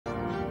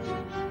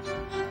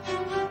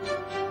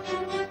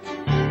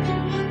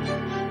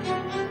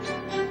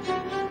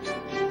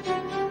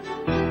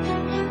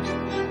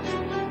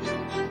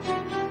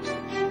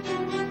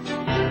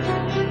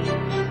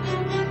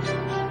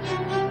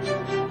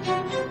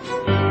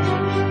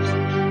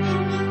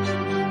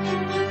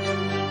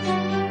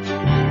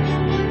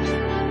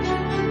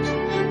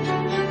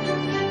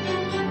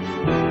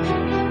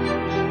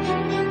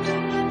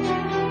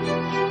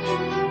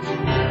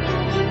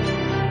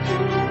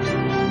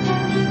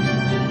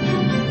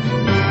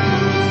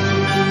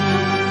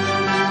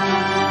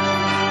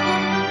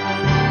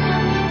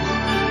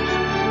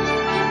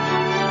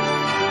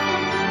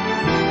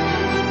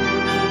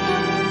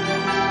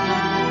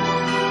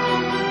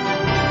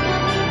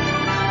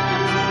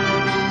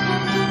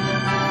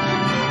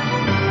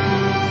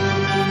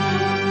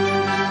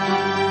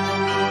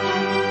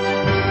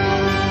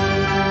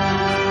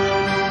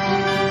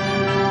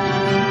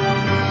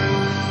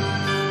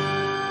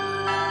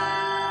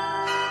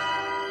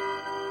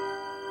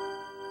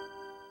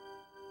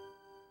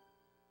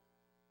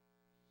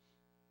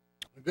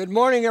Good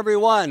morning,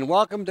 everyone.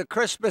 Welcome to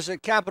Christmas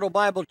at Capitol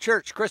Bible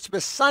Church,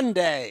 Christmas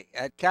Sunday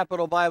at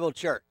Capitol Bible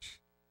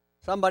Church.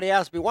 Somebody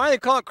asked me, why do they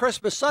call it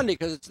Christmas Sunday?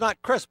 Because it's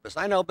not Christmas.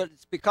 I know, but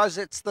it's because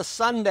it's the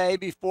Sunday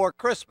before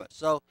Christmas.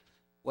 So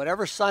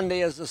whatever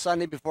Sunday is the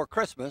Sunday before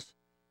Christmas,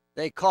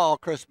 they call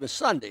Christmas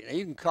Sunday. Now,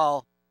 you can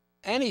call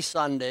any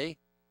Sunday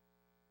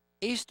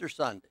Easter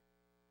Sunday.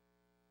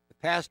 The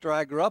pastor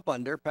I grew up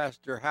under,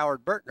 Pastor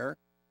Howard Bertner,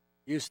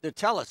 used to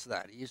tell us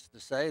that. He used to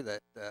say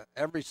that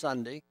every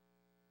Sunday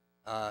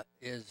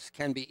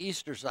can be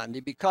Easter Sunday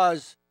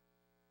because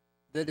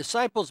the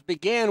disciples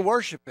began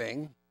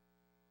worshiping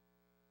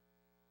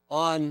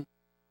on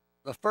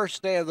the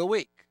first day of the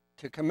week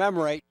to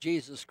commemorate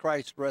Jesus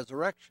Christ's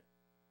resurrection.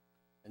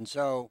 And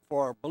so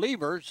for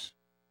believers,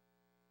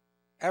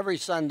 every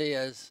Sunday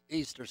is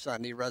Easter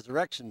Sunday,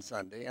 Resurrection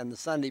Sunday, and the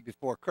Sunday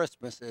before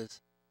Christmas is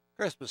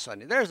Christmas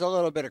Sunday. There's a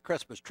little bit of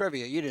Christmas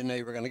trivia you didn't know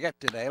you were going to get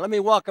today. Let me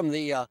welcome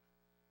the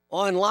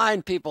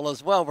online people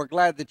as well. We're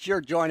glad that you're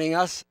joining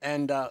us.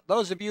 And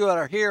those of you that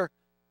are here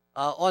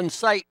on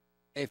site,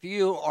 if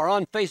you are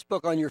on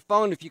Facebook on your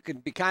phone, if you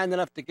could be kind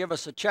enough to give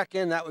us a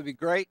check-in, that would be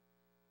great.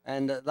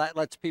 And that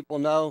lets people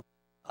know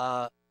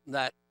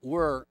that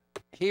we're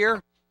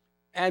here.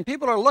 And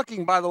people are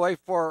looking, by the way,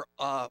 for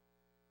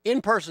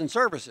in-person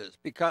services.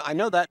 Because I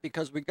know that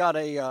because we got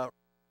a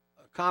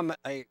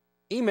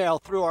email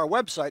through our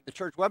website, the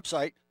church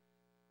website,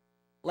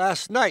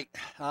 last night.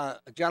 A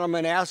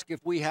gentleman asked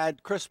if we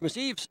had Christmas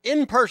Eve,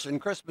 in-person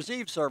Christmas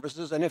Eve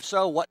services, and if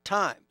so, what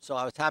time? So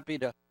I was happy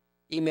to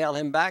email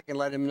him back and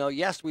let him know,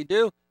 yes, we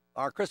do.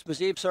 Our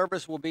Christmas Eve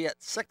service will be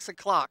at 6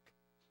 o'clock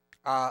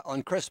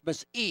on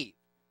Christmas Eve.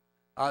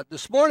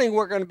 This morning,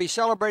 we're going to be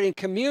celebrating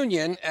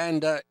communion,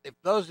 and if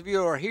those of you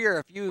who are here,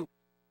 if you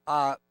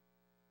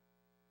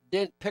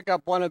didn't pick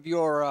up one of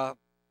your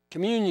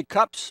communion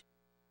cups,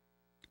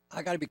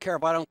 I got to be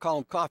careful. I don't call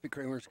them coffee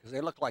creamers because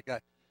they look like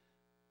that.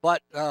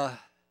 But,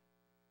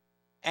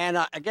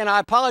 again, I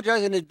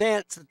apologize in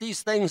advance that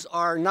these things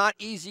are not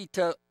easy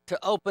to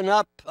open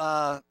up.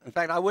 In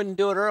fact, I wouldn't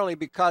do it early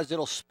because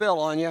it'll spill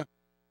on you.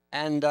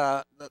 And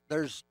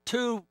there's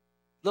two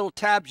little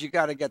tabs you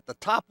got to get. The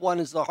top one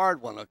is the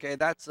hard one, okay?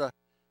 That's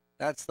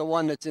the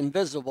one that's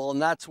invisible, and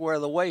that's where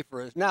the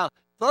wafer is. Now,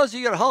 those of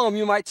you at home,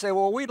 you might say,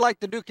 well, we'd like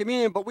to do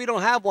communion, but we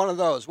don't have one of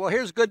those. Well,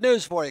 here's good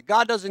news for you.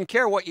 God doesn't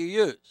care what you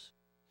use.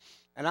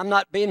 And I'm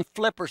not being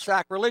flip or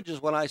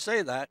sacrilegious when I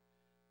say that.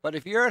 But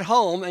if you're at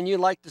home and you'd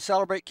like to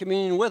celebrate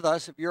communion with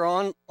us, if you're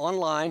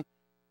online,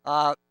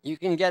 you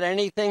can get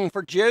anything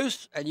for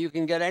juice, and you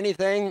can get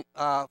anything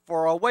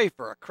for a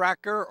wafer, a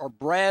cracker or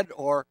bread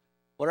or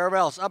whatever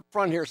else. Up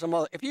front here, some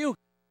other. If you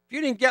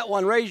didn't get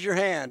one, raise your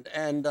hand.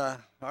 And all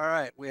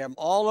right, we have them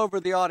all over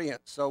the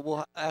audience, so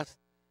we'll ask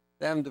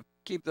them to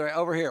keep their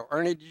over here.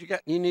 Ernie, did you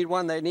get? You need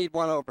one? They need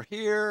one over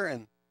here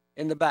and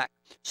in the back.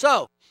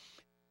 So.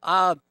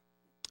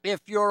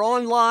 If you're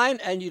online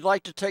and you'd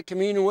like to take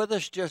communion with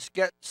us, just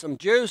get some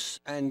juice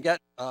and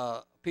get a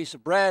piece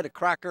of bread, a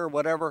cracker,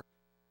 whatever,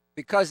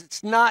 because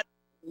it's not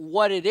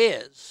what it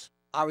is.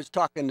 I was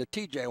talking to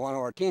TJ, one of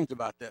our teens,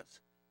 about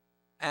this,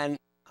 and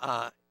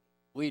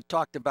we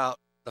talked about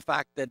the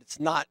fact that it's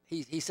not,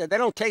 he said they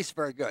don't taste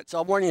very good,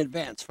 so I'm warning in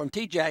advance. From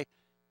TJ,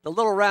 the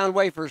little round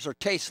wafers are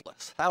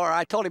tasteless. However,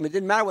 I told him it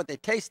didn't matter what they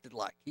tasted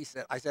like.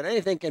 I said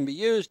anything can be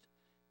used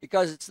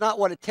because it's not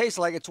what it tastes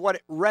like, it's what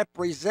it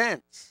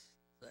represents.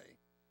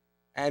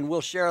 And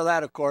we'll share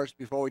that, of course,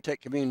 before we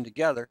take communion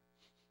together.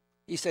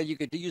 He said you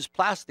could use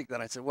plastic.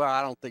 Then I said, well,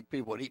 I don't think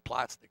people would eat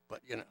plastic, but,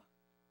 you know.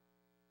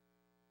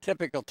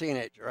 Typical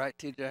teenager, right,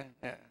 TJ?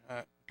 Yeah,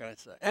 what can I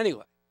say?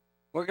 Anyway,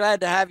 we're glad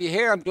to have you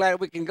here. I'm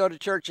glad we can go to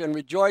church and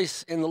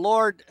rejoice in the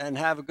Lord and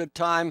have a good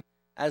time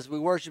as we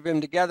worship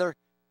Him together.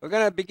 We're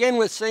going to begin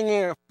with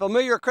singing a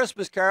familiar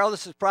Christmas carol.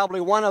 This is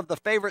probably one of the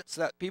favorites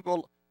that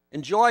people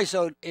enjoy.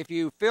 So if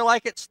you feel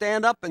like it,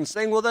 stand up and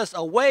sing with us,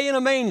 Away in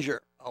a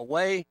Manger.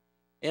 Away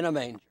in a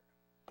Manger.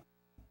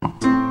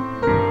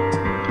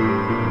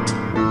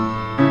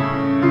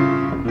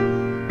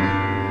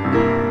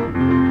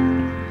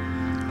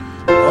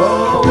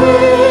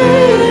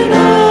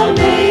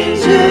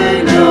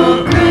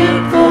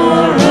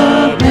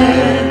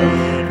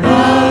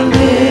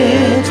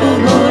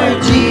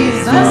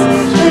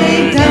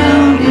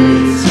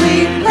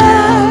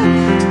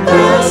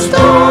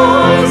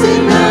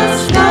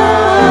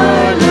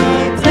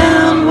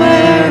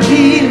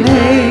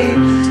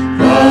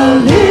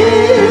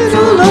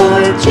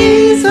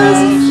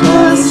 Jesus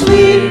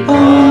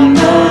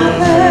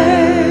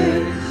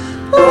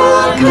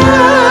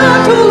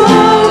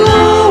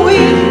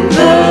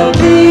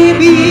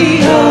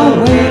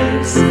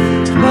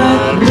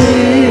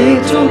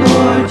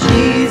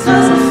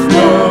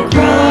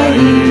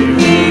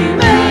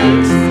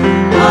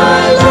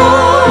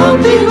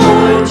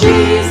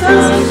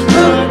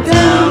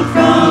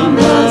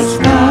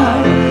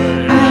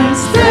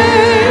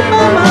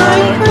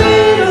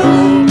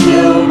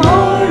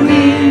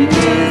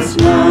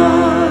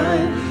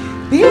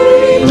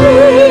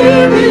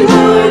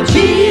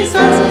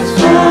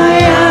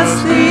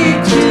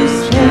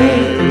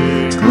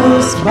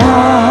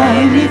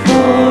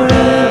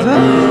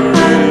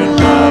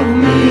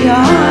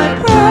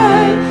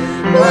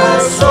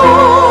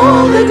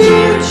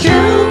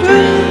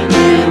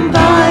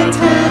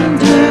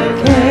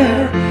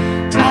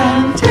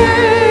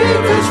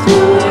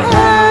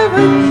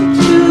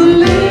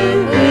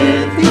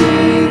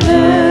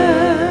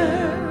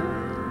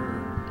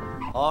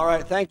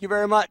Thank you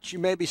very much. You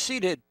may be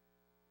seated.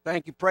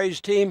 Thank you,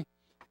 praise team.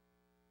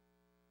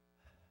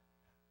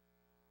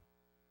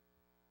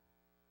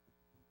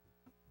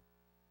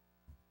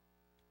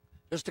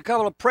 Just a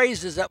couple of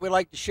praises that we'd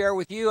like to share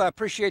with you. I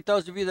appreciate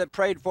those of you that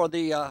prayed for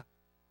the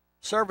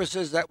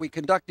services that we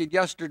conducted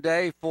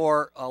yesterday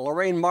for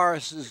Lorraine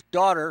Morris's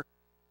daughter,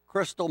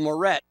 Crystal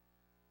Moret.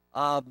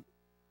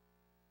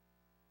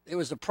 It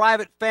was a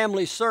private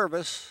family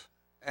service,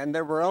 and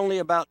there were only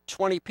about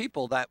 20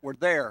 people that were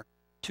there,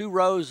 2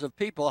 rows of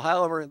people.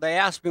 However, they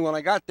asked me when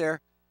I got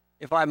there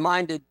if I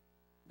minded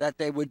that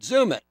they would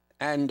Zoom it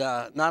and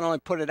not only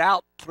put it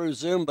out through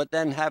Zoom, but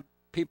then have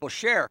people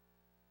share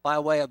by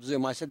way of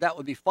Zoom. I said that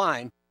would be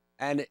fine,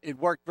 and it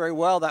worked very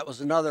well. That was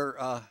another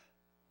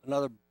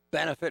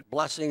benefit,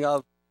 blessing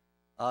of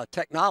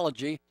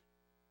technology.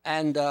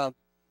 And I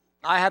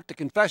have to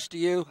confess to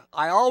you,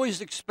 I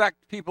always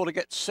expect people to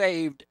get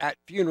saved at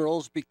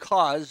funerals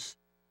because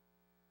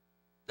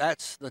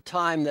that's the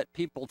time that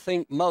people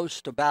think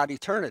most about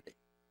eternity.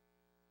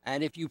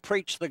 And if you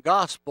preach the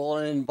gospel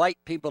and invite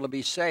people to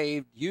be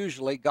saved,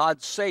 usually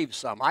God saves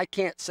some. I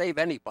can't save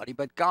anybody,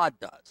 but God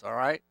does, all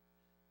right?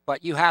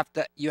 But you have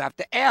to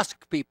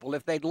ask people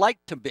if they'd like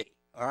to be,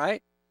 all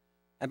right?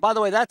 And by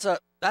the way, that's a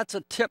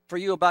tip for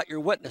you about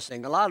your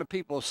witnessing. A lot of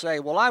people say,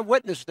 well, I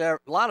witnessed there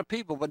a lot of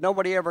people, but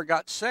nobody ever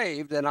got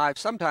saved. And I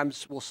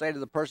sometimes will say to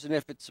the person,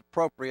 if it's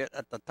appropriate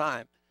at the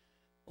time,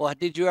 well,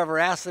 did you ever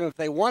ask them if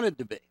they wanted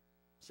to be?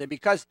 See,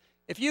 because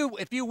if you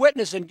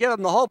witness and give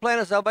them the whole plan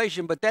of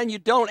salvation, but then you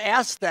don't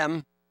ask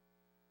them,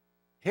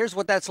 here's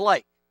what that's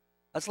like.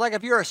 That's like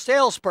if you're a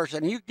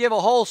salesperson, you give a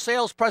whole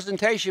sales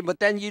presentation, but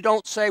then you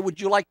don't say, would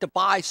you like to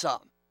buy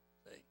some?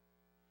 See?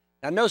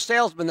 Now, no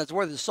salesman that's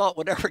worth his salt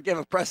would ever give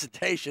a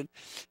presentation,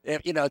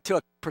 to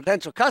a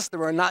potential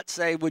customer and not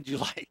say, would you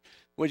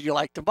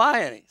like to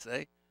buy any?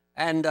 See?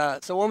 And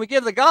so when we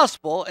give the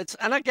gospel, it's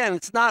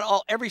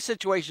not every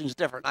situation is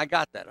different. I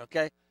got that,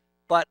 okay?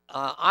 But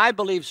I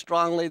believe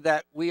strongly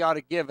that we ought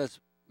to give as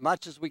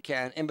much as we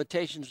can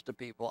invitations to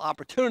people,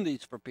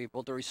 opportunities for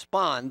people to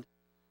respond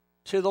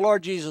to the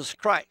Lord Jesus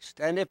Christ.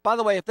 And by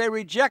the way, if they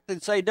reject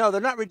and say, no, they're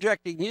not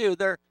rejecting you,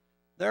 they're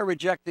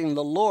rejecting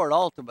the Lord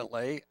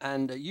ultimately,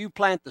 and you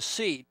plant the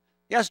seed.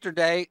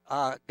 Yesterday,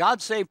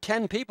 God saved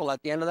 10 people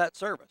at the end of that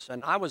service,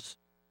 and I was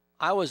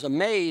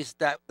amazed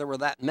that there were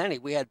that many.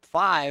 We had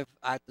 5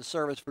 at the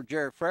service for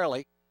Jared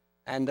Fraley,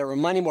 and there were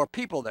many more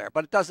people there,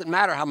 but it doesn't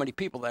matter how many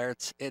people there.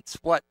 It's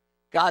what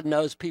God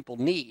knows people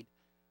need.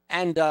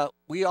 And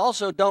we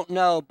also don't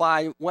know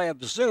by way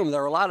of Zoom.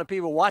 There are a lot of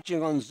people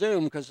watching on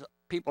Zoom because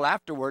people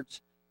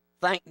afterwards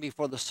thanked me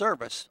for the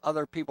service,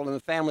 other people in the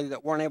family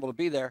that weren't able to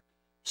be there.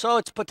 So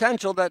it's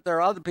potential that there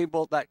are other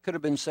people that could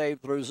have been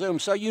saved through Zoom.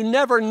 So you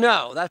never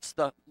know. That's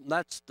the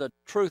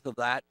truth of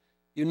that.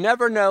 You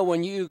never know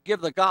when you give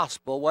the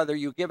gospel, whether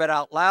you give it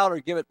out loud or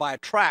give it by a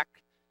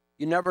tract.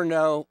 You never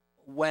know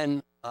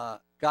when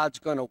God's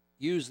going to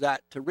use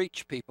that to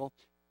reach people.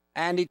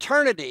 And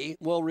eternity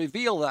will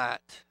reveal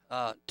that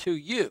to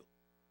you.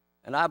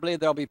 And I believe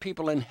there'll be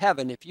people in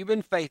heaven. If you've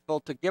been faithful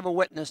to give a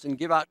witness and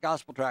give out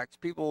gospel tracts,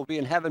 people will be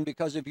in heaven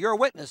because of your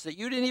witness that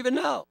you didn't even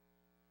know.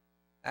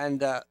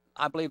 And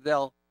I believe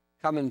they'll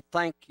come and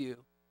thank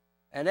you.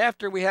 And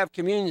after we have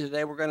communion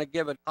today, we're going to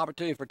give an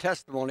opportunity for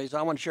testimonies.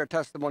 I want to share a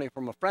testimony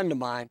from a friend of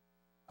mine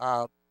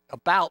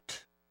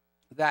about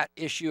that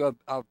issue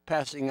of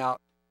passing out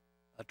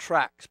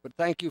tracts. But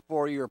thank you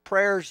for your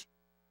prayers.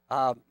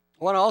 I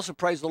want to also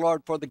praise the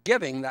Lord for the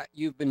giving that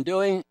you've been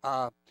doing.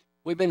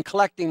 We've been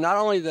collecting not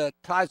only the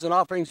tithes and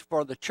offerings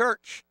for the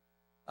church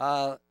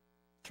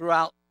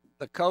throughout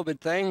the COVID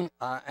thing,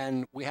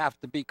 and we have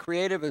to be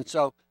creative. And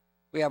so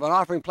we have an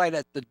offering plate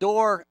at the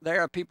door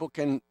there. People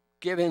can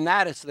give in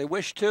that as they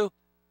wish to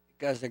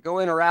because they go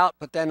in or out.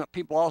 But then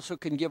people also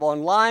can give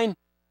online,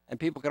 and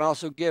people can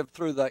also give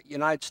through the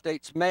United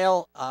States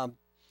mail.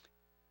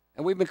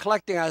 And we've been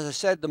collecting, as I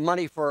said, the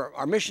money for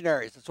our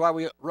missionaries. That's why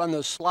we run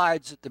those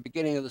slides at the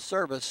beginning of the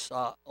service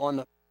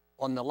on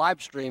the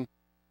live stream.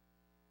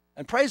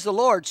 And praise the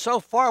Lord,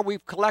 so far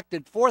we've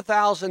collected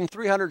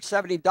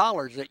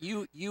 $4,370 that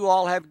you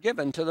all have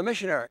given to the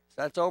missionaries.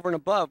 That's over and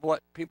above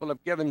what people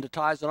have given to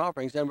tithes and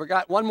offerings. And we've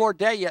got one more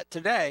day yet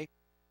today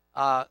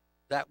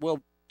that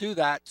will do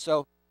that.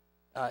 So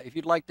if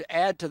you'd like to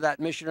add to that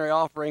missionary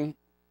offering,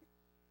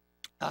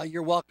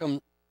 you're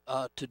welcome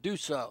to do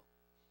so.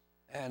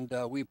 And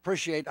we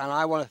appreciate, and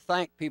I want to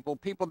thank people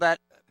that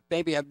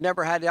maybe have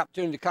never had the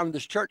opportunity to come to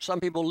this church. Some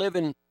people live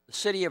in the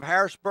city of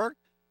Harrisburg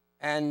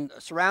and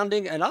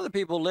surrounding, and other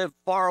people live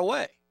far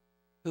away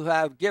who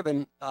have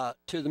given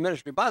to the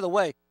ministry. By the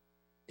way,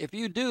 if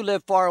you do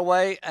live far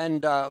away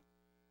and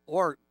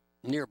or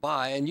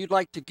nearby, and you'd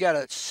like to get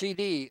a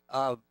CD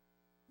of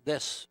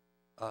this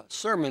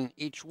sermon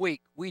each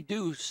week, we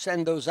do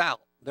send those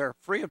out. They're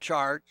free of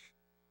charge,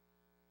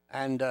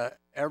 and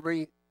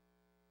every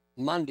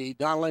Monday,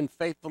 Donalyn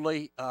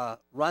faithfully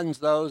runs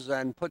those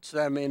and puts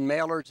them in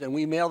mailers, and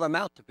we mail them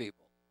out to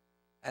people.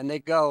 And they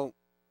go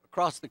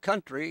across the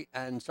country,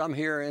 and some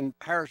here in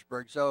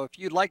Harrisburg. So if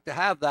you'd like to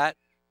have that,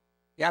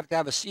 You have to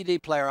have a CD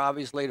player,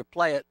 obviously, to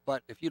play it,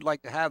 but if you'd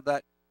like to have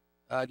that,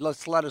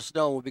 let us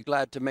know. We'll be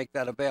glad to make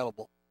that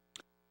available.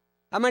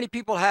 How many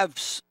people have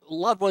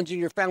loved ones in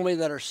your family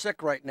that are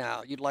sick right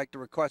now you'd like to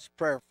request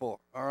prayer for?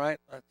 All right,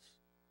 that's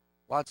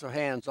lots of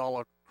hands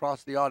all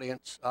across the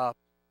audience. Let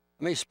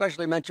me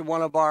especially mention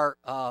one of our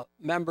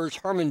members,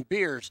 Herman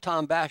Beers,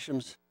 Tom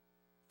Basham's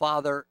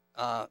father.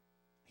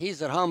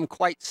 He's at home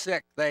quite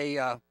sick. They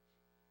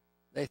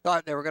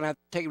thought they were going to have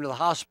to take him to the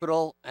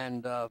hospital,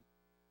 and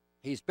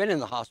he's been in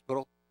the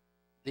hospital.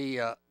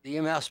 The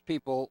EMS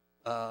people,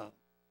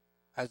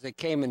 as they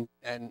came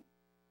and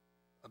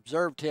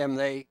observed him,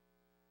 they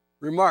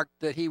remarked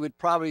that he would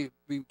probably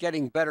be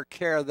getting better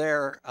care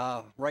there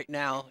right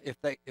now if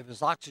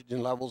his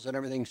oxygen levels and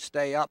everything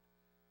stay up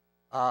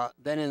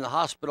than in the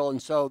hospital.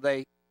 And so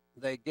they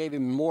gave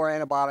him more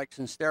antibiotics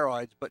and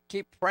steroids. But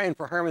keep praying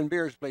for Herman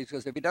Beers, please,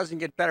 because if he doesn't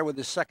get better with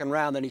his second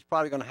round, then he's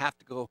probably going to have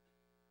to go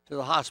to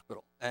the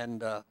hospital.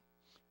 And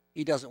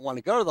he doesn't want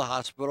to go to the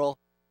hospital.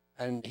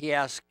 And he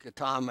asked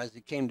Tom, as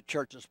he came to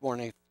church this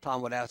morning, if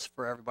Tom would ask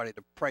for everybody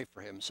to pray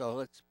for him. So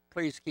let's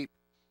please keep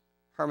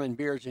Herman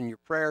Beers in your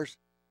prayers.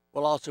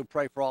 We'll also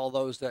pray for all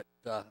those that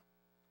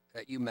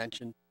you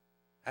mentioned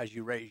as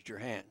you raised your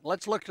hand.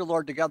 Let's look to the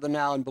Lord together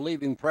now in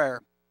believing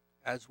prayer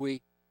as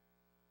we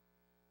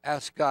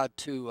ask God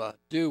to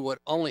do what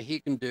only He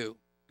can do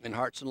in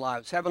hearts and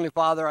lives. Heavenly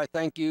Father, I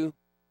thank you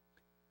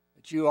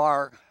that you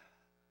are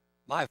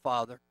my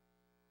Father.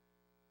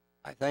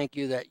 I thank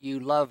you that you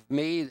love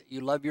me, that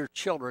you love your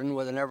children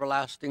with an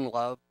everlasting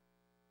love.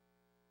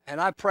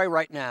 And I pray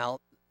right now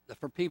that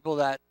for people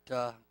that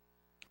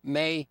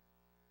may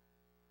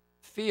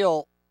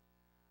feel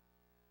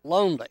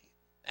lonely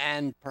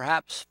and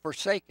perhaps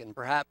forsaken,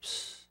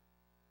 perhaps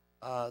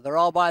they're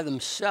all by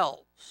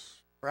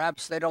themselves,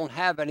 perhaps they don't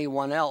have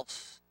anyone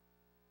else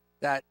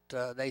that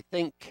they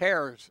think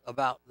cares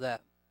about them.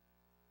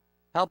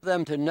 Help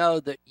them to know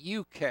that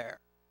you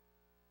care.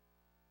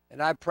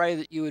 And I pray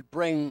that you would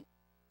bring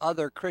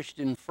other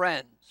Christian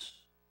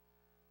friends,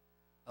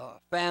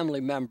 family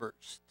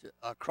members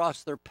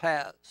across their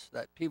paths,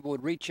 that people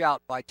would reach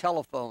out by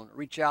telephone,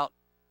 reach out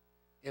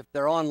if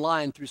they're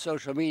online through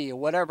social media,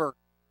 whatever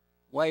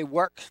way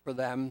works for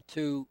them,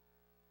 to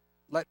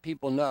let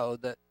people know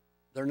that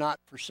they're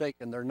not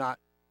forsaken, they're not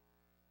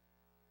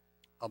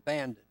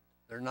abandoned,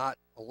 they're not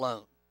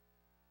alone.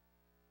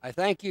 I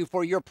thank you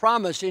for your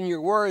promise in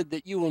your word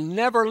that you will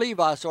never leave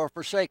us or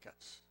forsake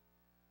us.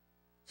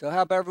 So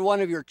help every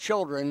one of your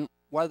children,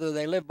 whether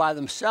they live by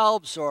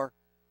themselves or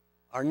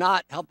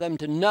not, help them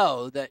to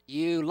know that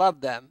you love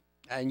them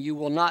and you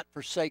will not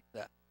forsake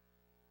them.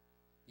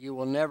 You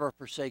will never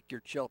forsake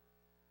your children.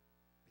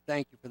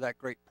 Thank you for that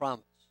great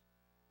promise.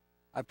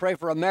 I pray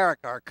for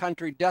America. Our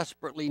country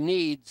desperately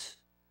needs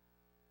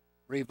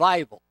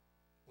revival.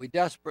 We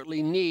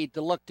desperately need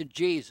to look to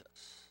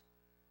Jesus.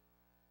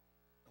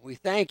 We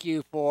thank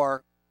you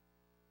for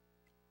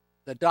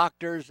the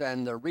doctors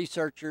and the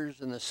researchers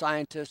and the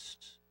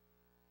scientists.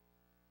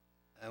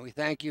 And we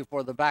thank you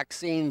for the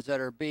vaccines that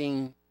are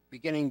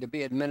beginning to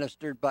be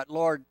administered. But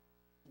Lord,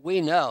 we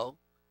know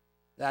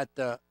that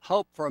the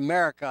hope for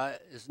America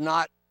does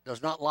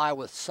not lie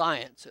with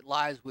science, it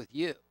lies with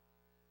you.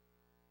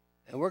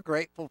 And we're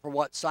grateful for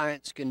what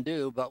science can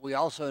do, but we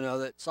also know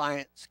that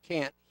science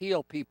can't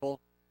heal people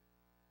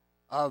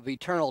of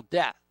eternal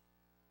death.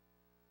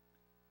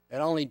 That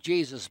only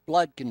Jesus'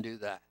 blood can do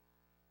that.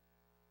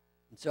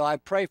 And so I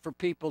pray for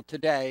people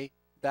today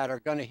that are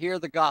going to hear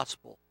the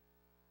gospel.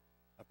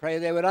 I pray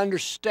they would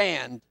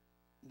understand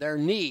their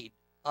need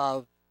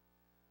of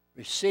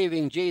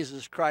receiving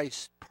Jesus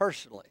Christ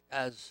personally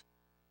as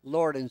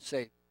Lord and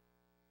Savior.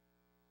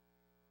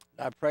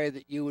 I pray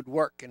that you would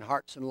work in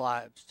hearts and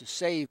lives to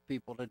save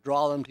people, to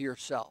draw them to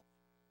yourself.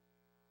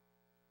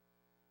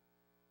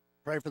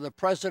 Pray for the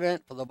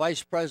president, for the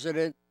vice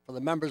president, for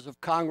the members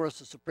of Congress,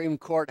 the Supreme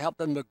Court. Help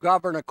them to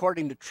govern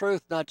according to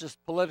truth, not just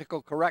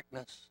political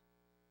correctness.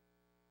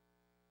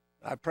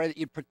 I pray that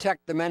you'd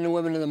protect the men and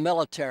women in the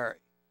military,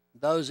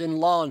 those in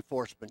law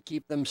enforcement,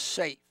 keep them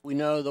safe. We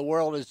know the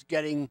world is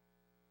getting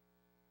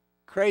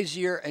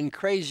crazier and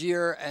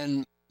crazier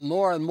and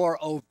more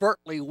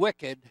overtly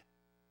wicked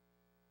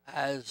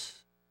as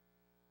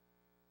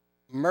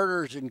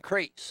murders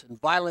increase and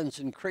violence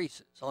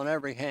increases on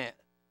every hand.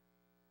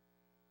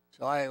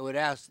 So I would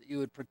ask that you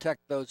would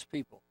protect those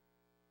people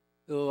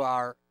who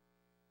are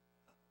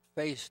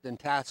faced and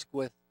tasked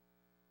with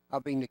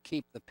helping to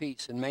keep the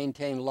peace and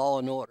maintain law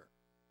and order.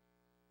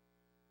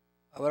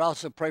 I would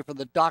also pray for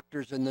the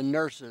doctors and the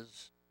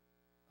nurses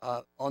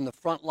on the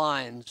front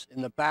lines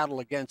in the battle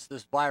against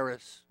this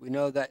virus. We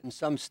know that in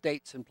some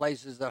states and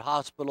places that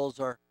hospitals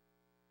are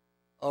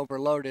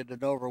overloaded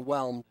and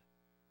overwhelmed.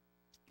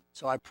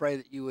 So I pray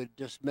that you would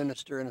just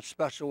minister in a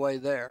special way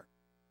there,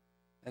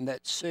 and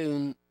that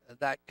soon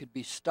that could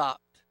be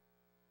stopped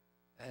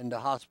and the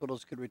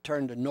hospitals could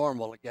return to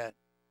normal again.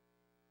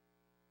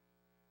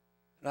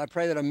 And I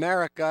pray that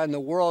America and the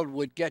world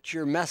would get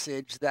your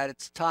message that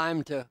it's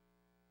time to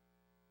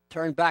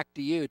turn back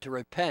to you, to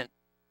repent,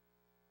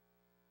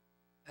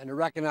 and to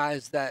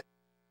recognize that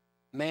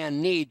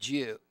man needs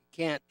you.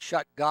 He can't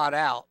shut God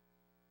out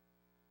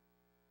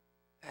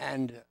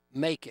and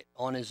make it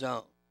on his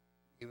own,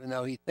 even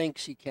though he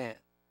thinks he can.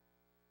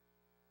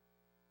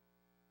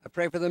 I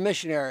pray for the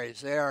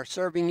missionaries. They are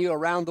serving you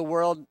around the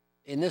world,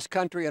 in this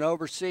country and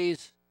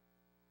overseas.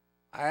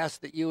 I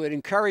ask that you would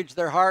encourage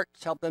their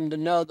hearts, help them to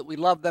know that we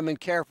love them and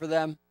care for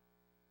them.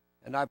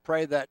 And I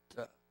pray that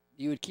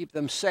you would keep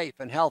them safe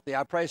and healthy.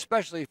 I pray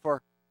especially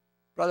for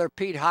Brother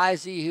Pete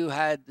Heisey, who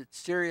had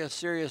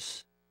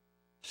serious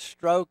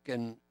stroke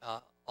and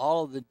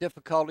all of the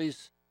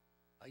difficulties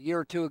a year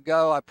or two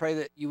ago. I pray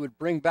that you would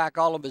bring back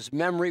all of his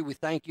memory. We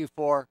thank you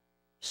for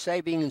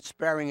saving and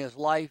sparing his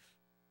life.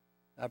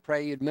 I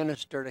pray you'd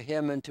minister to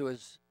him and to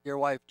his dear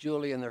wife,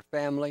 Julie, and their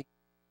family,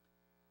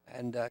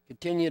 and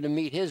continue to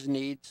meet his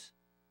needs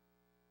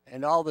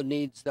and all the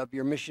needs of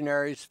your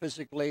missionaries,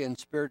 physically and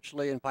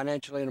spiritually and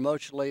financially and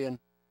emotionally. And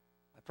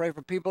I pray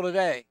for people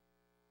today,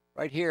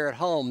 right here at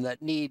home,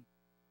 that need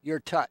your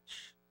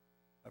touch.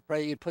 I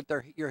pray you'd put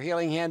your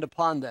healing hand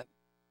upon them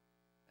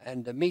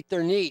and meet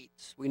their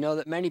needs. We know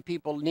that many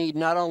people need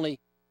not only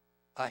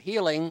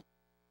healing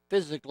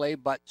physically,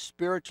 but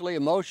spiritually,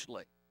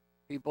 emotionally.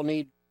 People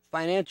need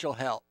financial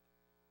help.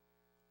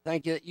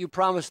 Thank you that you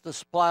promised to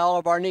supply all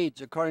of our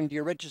needs according to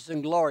your riches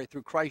and glory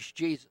through Christ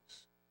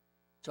Jesus.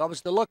 So help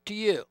us to look to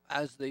you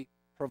as the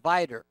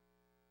provider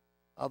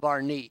of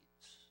our needs.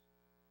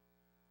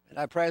 And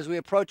I pray as we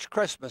approach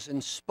Christmas,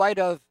 in spite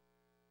of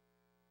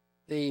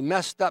the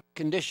messed up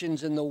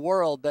conditions in the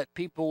world, that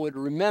people would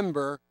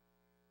remember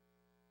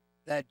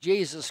that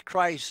Jesus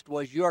Christ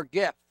was your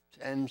gift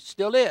and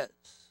still is,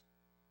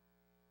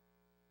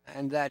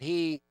 and that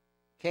he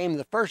came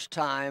the first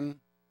time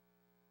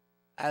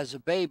as a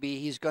baby.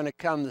 He's going to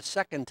come the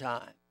second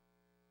time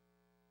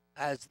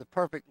as the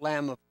perfect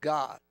Lamb of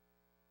God.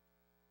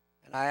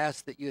 And I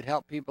ask that you'd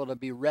help people to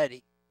be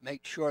ready,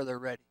 make sure they're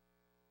ready,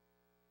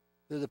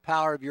 through the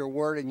power of your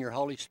word and your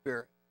Holy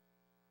Spirit.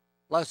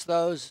 Bless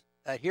those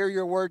that hear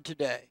your word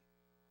today,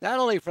 not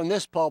only from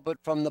this pulpit,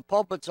 from the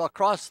pulpits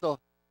across the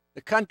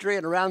country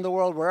and around the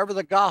world, wherever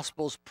the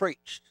gospel's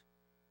preached.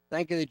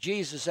 Thank you that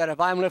Jesus said, if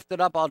I'm lifted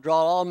up, I'll draw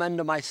all men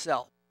to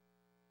myself.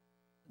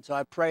 And so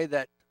I pray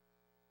that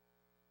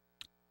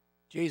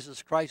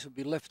Jesus Christ would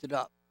be lifted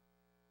up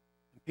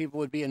and people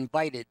would be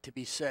invited to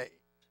be saved.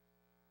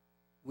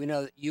 We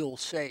know that you'll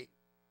save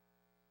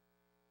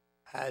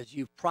as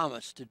you've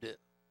promised to do.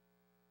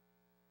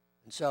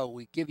 And so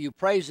we give you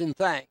praise and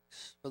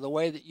thanks for the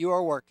way that you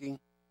are working.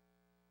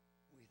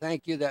 We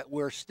thank you that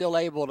we're still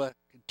able to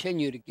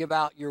continue to give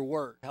out your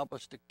word. Help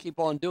us to keep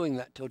on doing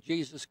that till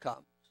Jesus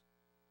comes.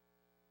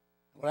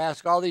 We'll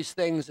ask all these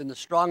things in the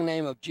strong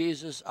name of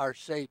Jesus, our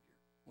Savior,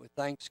 with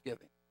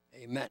thanksgiving.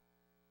 Amen.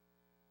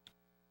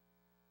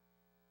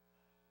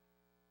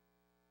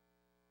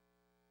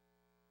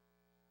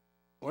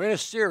 We're in a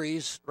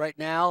series right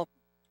now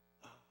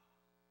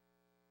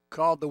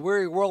called "The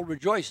Weary World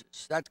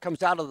Rejoices." That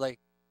comes out of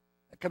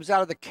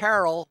the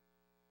carol,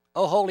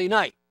 "O Holy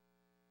Night."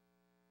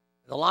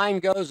 The line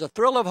goes, "A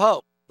thrill of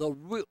hope, the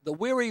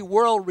weary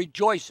world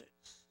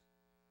rejoices."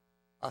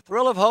 A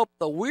thrill of hope,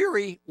 the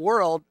weary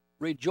world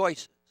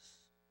rejoices.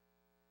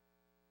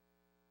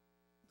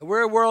 The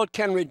weary world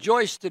can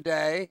rejoice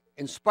today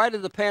in spite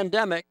of the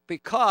pandemic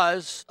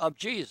because of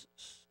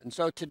Jesus. And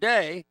so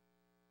today,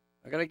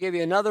 I'm going to give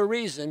you another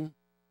reason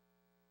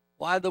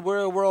why the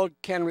weary world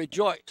can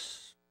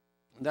rejoice.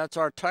 And that's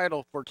our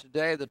title for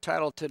today, the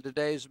title to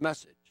today's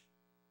message.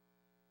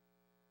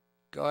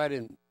 Go ahead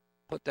and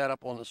put that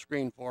up on the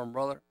screen for him,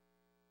 brother.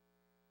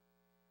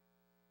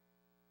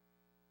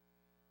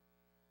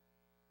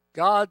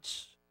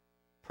 God's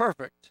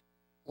perfect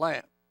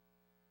Lamb.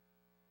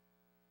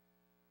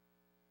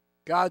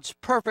 God's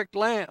perfect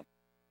Lamb.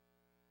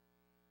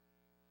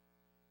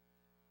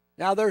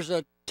 Now there's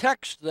a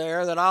text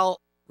there that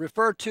I'll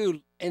refer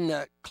to in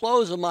the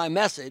close of my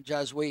message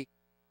as we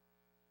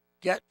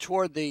get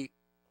toward the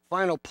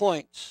final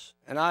points.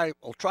 And I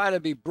will try to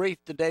be brief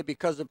today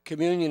because of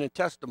communion and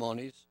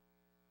testimonies.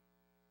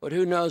 But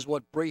who knows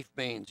what brief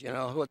means, you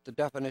know, what the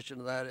definition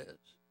of that is.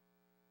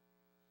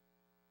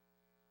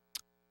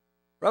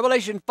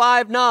 Revelation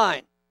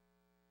 5:9.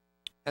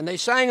 And they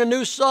sang a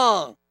new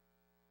song,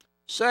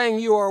 saying,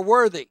 "You are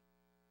worthy.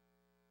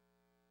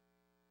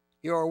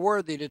 You are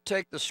worthy to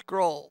take the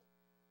scroll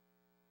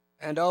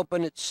and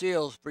open its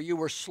seals, for you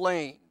were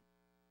slain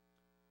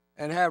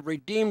and have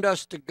redeemed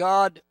us to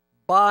God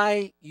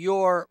by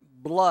your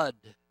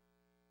blood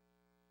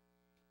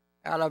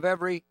out of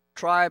every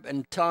tribe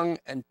and tongue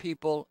and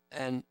people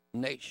and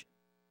nation."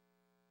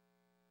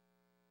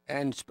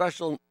 And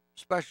special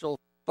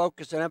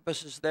focus and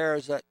emphasis there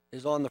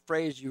is on the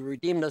phrase, "You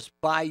redeemed us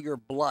by your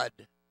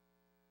blood."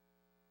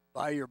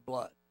 By your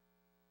blood.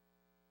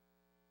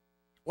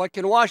 What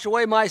can wash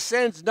away my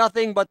sins?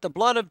 Nothing but the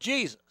blood of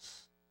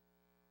Jesus.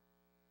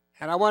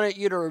 And I wanted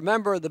you to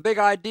remember the big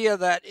idea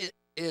that it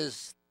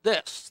is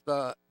this: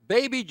 the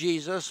baby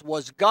Jesus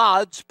was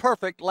God's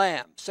perfect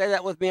Lamb. Say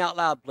that with me out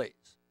loud,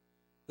 please.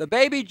 The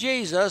baby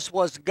Jesus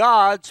was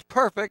God's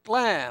perfect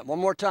Lamb. One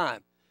more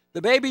time.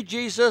 The baby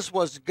Jesus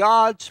was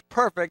God's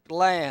perfect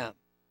lamb.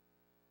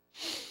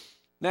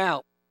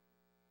 Now,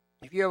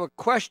 if you have a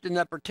question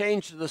that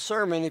pertains to the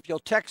sermon, if you'll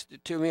text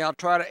it to me, I'll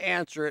try to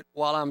answer it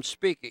while I'm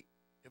speaking.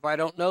 If I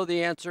don't know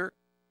the answer,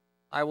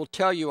 I will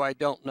tell you I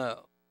don't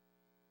know.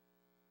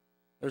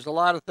 There's a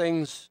lot of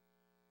things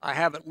I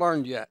haven't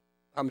learned yet.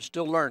 I'm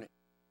still learning.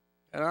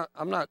 And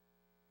I'm not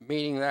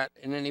meaning that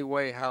in any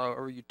way,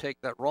 however you take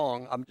that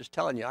wrong. I'm just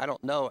telling you, I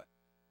don't know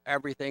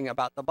everything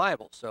about the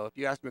Bible. So if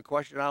you ask me a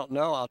question I don't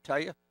know, I'll tell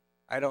you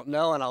I don't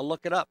know, and I'll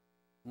look it up.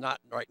 Not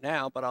right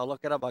now, but I'll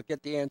look it up. I'll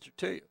get the answer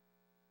to you.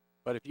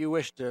 But if you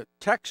wish to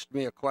text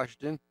me a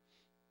question,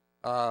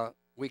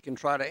 we can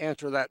try to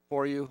answer that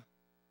for you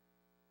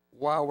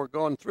while we're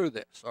going through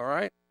this, all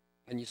right?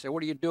 And you say,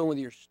 what are you doing with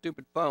your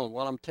stupid phone?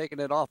 Well, I'm taking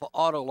it off of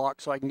auto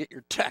lock so I can get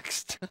your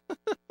text.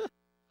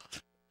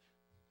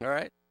 All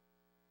right?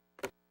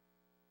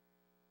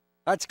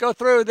 Let's go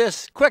through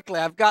this quickly.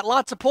 I've got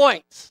lots of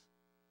points.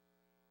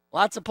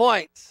 Lots of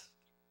points.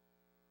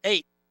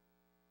 8.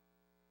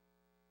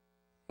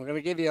 I'm going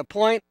to give you a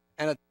point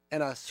and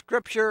a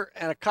scripture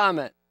and a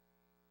comment.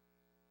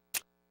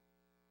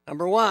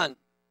 Number 1.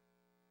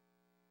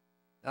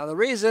 Now, the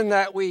reason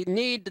that we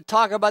need to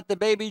talk about the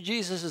baby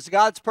Jesus as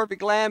God's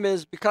perfect lamb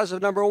is because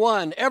of number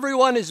 1.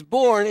 Everyone is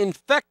born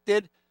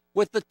infected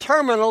with the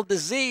terminal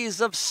disease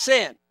of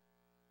sin.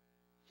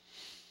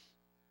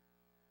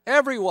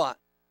 Everyone.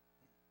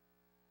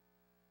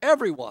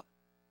 Everyone.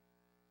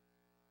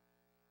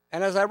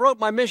 And as I wrote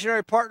my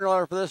missionary partner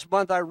letter for this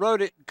month, I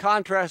wrote it and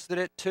contrasted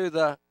it to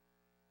the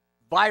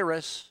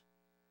virus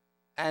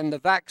and the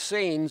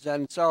vaccines.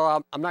 And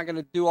so I'm not going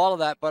to do all of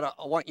that, but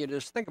I want you to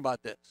just think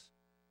about this.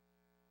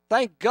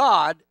 Thank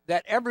God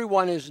that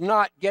everyone is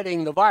not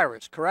getting the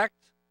virus, correct?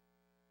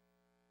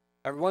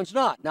 Everyone's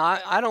not. Now,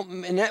 I don't,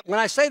 when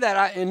I say that,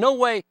 I in no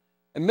way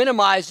am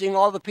minimizing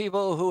all the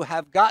people who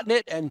have gotten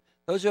it and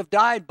those who have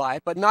died by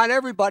it, but not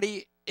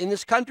everybody in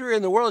this country or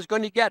in the world is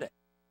going to get it.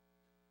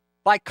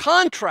 By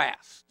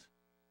contrast,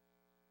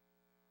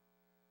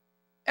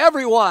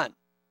 everyone,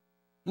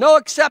 no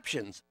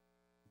exceptions,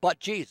 but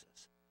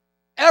Jesus.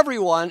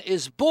 Everyone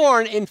is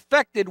born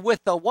infected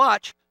with the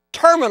watch,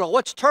 terminal.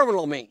 What's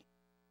terminal mean?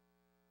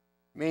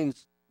 It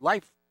means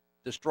life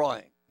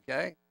destroying,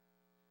 okay?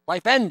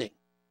 Life ending.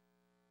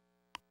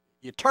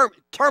 You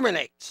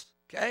terminates,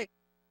 okay?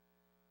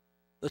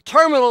 The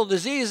terminal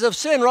disease of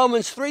sin,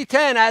 Romans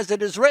 3:10, as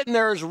it is written,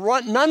 there is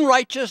none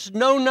righteous,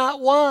 no,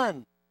 not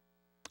one.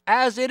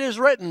 As it is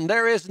written,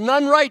 there is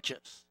none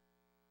righteous,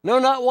 no,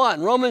 not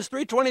one. Romans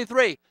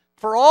 3:23,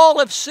 for all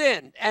have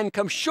sinned and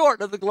come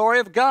short of the glory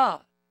of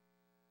God.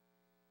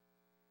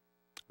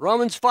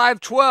 Romans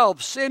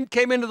 5:12, sin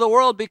came into the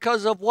world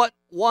because of what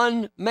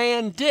one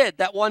man did.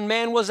 That one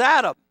man was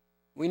Adam.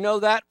 We know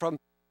that from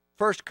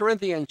 1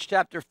 Corinthians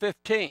chapter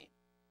 15.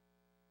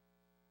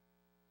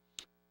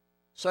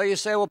 So you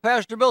say, well,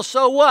 Pastor Bill,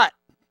 so what?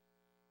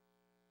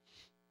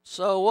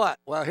 So what?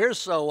 Well, here's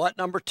so what,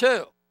 number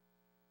 2.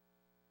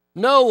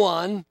 No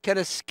one can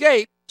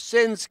escape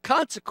sin's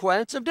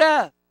consequence of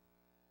death.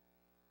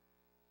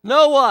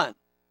 No one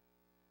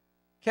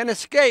can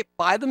escape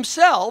by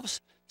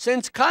themselves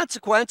sin's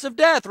consequence of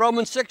death.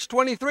 Romans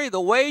 6:23, the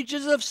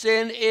wages of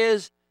sin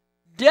is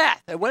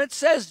death. And when it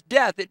says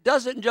death, it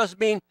doesn't just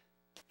mean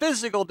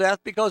physical death,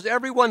 because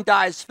everyone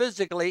dies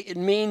physically. It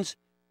means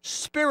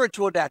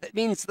spiritual death. It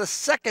means the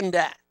second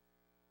death.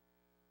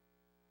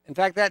 In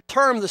fact, that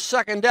term, the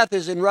second death,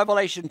 is in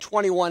Revelation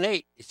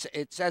 21:8.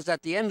 It says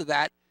at the end of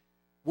that,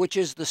 which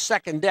is the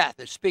second death.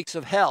 It speaks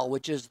of hell,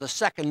 which is the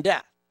second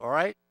death, all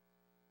right?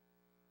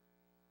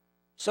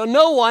 So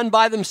no one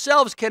by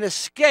themselves can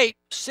escape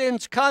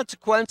sin's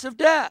consequence of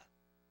death.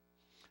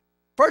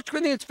 1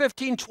 Corinthians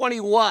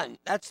 15:21,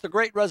 that's the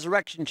great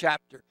resurrection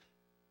chapter.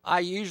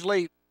 I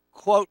usually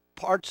quote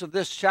parts of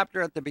this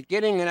chapter at the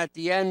beginning and at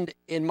the end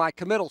in my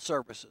committal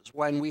services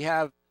when we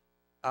have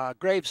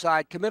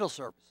graveside committal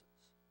services.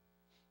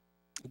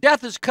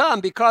 Death has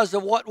come because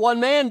of what one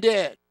man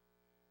did.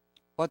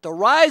 But the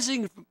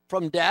rising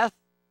from death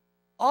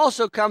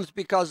also comes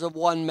because of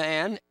one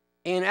man.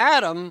 In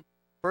Adam,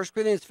 1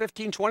 Corinthians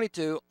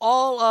 15:22,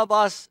 all of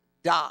us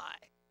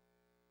die.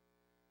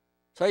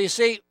 So you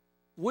see,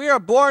 we are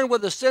born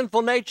with a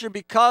sinful nature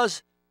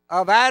because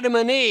of Adam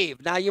and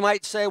Eve. Now you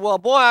might say, well,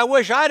 boy, I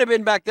wish I'd have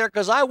been back there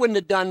because I wouldn't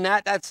have done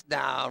that. That's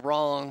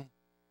wrong.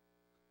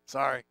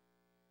 Sorry.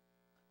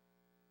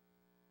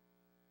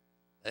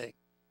 Hey.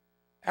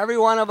 Every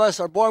one of us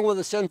are born with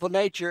a sinful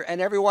nature,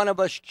 and every one of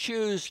us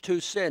choose to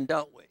sin,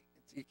 don't we?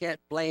 You can't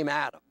blame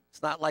Adam.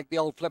 It's not like the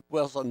old Flip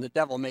Wilson, the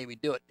devil made me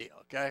do it deal,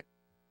 okay?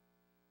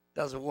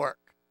 Doesn't work.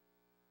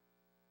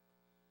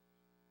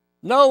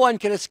 No one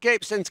can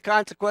escape sin's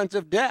consequence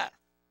of death.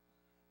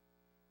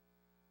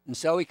 And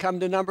so we come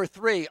to number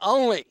 3,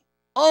 only.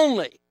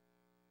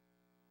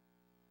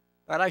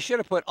 But I should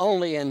have put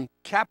only in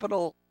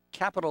capital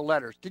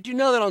letters. Did you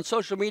know that on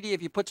social media,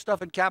 if you put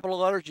stuff in capital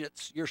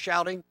letters, you're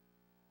shouting?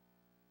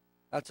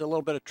 That's a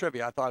little bit of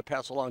trivia I thought I'd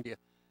pass along to you.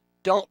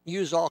 Don't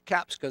use all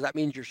caps because that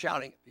means you're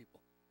shouting at people,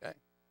 okay?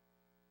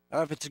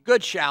 Now, if it's a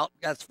good shout,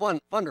 that's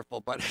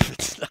wonderful. But if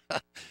it's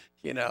not,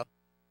 you know.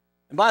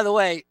 And by the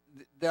way,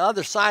 the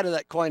other side of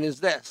that coin is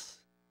this.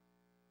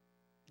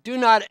 Do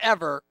not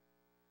ever,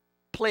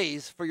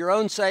 please, for your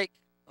own sake,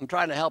 I'm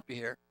trying to help you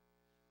here,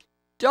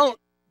 don't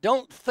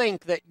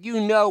think that you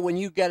know when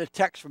you get a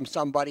text from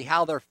somebody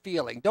how they're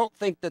feeling. Don't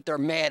think that they're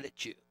mad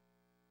at you.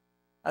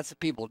 That's the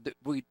people.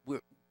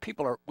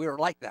 We're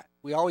like that.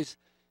 We always,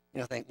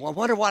 think, well,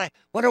 wonder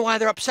why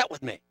they're upset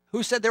with me.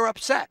 Who said they were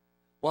upset?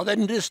 Well,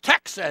 then this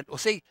text said. Well,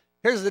 see,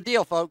 here's the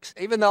deal, folks.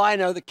 Even though I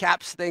know the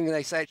caps thing,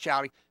 they say it's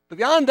shouting, but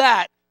beyond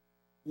that,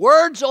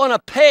 words on a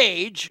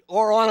page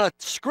or on a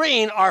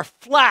screen are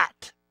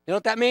flat. You know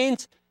what that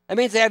means? That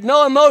means they have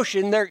no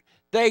emotion.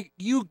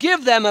 You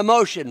give them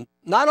emotion.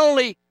 Not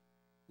only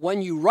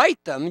when you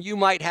write them, you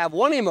might have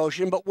one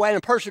emotion, but when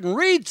a person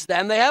reads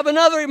them, they have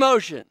another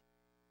emotion.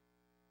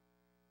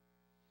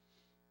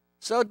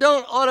 So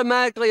don't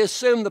automatically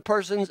assume the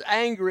person's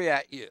angry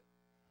at you.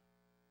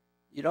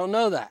 You don't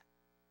know that,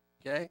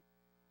 okay?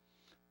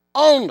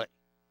 Only,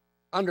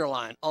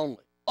 underline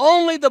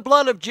only the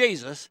blood of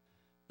Jesus,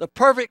 the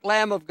perfect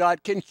Lamb of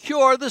God, can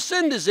cure the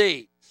sin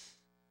disease.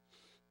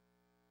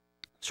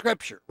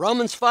 Scripture,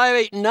 Romans 5,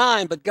 8, and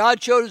 9, but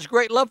God showed his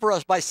great love for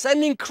us by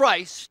sending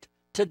Christ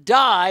to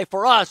die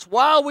for us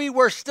while we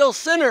were still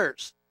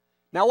sinners.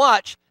 Now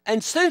watch,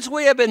 and since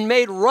we have been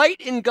made right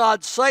in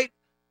God's sight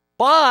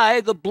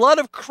by the blood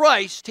of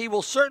Christ, he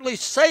will certainly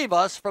save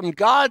us from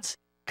God's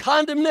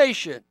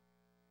condemnation.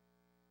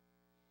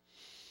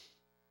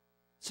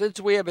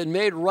 Since we have been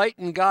made right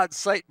in God's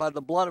sight by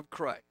the blood of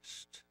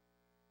Christ.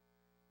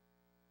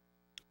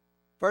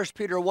 1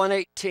 Peter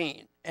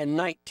 1:18 and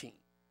 19.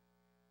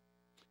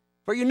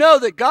 For you know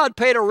that God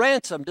paid a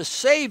ransom to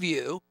save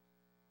you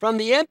from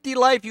the empty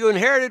life you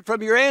inherited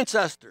from your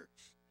ancestors.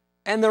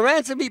 And the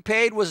ransom he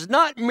paid was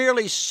not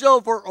merely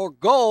silver or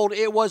gold,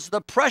 it was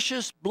the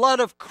precious blood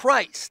of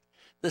Christ,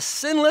 the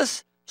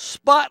sinless,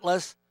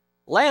 spotless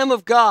Lamb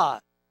of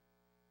God.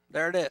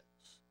 There it is,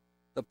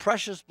 the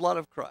precious blood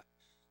of Christ.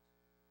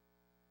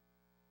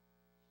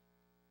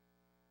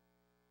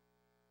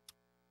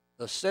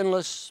 The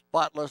sinless,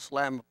 spotless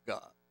Lamb of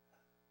God.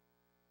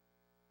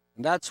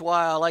 And that's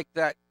why I like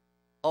that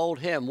old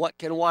hymn, what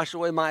can wash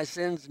away my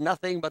sins?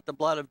 Nothing but the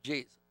blood of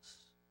Jesus.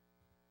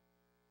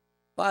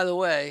 By the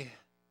way,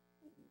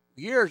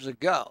 years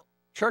ago,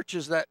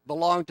 churches that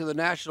belonged to the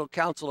National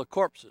Council of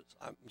Corpses,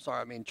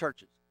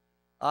 churches,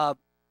 and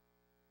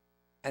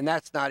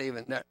that's not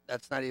even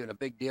a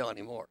big deal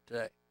anymore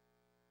today.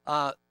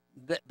 But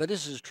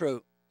this is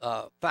true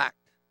fact,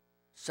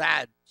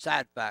 sad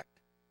fact.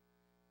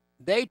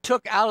 They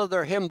took out of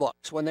their hymn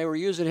books when they were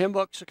using hymn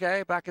books,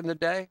 okay, back in the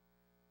day.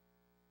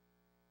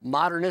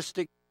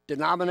 Modernistic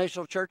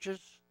denominational churches,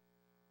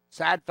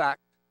 sad fact,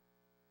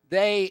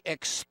 they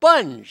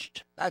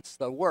expunged, that's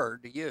the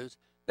word to use,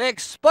 they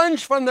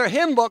expunged from their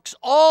hymn books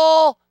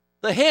all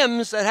the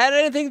hymns that had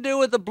anything to do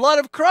with the blood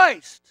of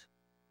Christ.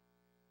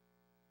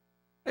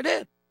 They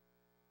did.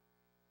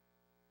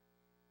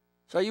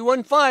 So you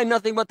wouldn't find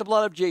nothing but the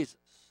blood of Jesus.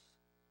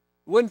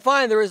 You wouldn't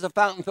find there is a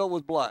fountain filled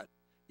with blood.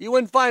 You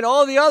wouldn't find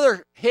all the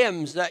other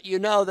hymns that you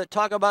know that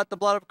talk about the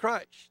blood of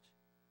Christ.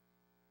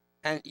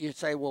 And you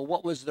say, well,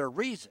 what was their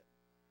reason?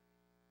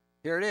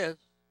 Here it is.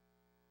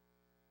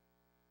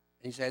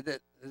 And you say, this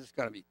is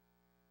going to be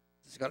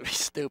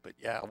stupid.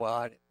 Yeah, well,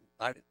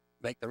 I didn't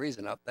make the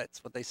reason up.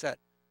 That's what they said.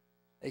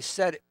 They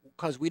said it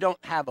because we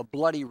don't have a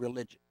bloody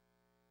religion.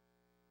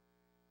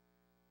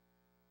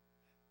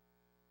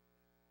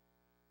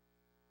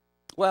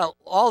 Well,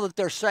 all that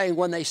they're saying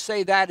when they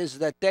say that is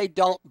that they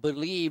don't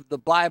believe the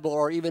Bible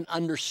or even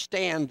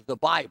understand the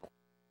Bible.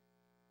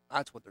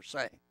 That's what they're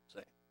saying.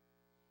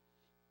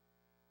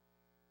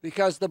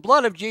 Because the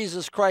blood of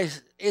Jesus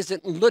Christ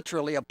isn't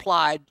literally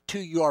applied to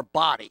your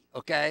body,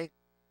 okay?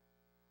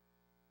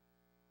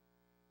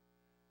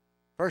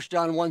 1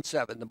 John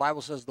 1:7, the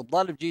Bible says, the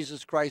blood of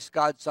Jesus Christ,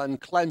 God's Son,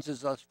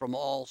 cleanses us from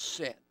all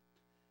sin.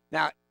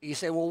 Now, you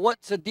say, well,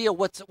 what's the deal?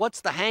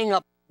 What's the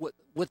hang-up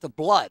with the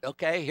blood?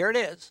 Okay, here it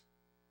is.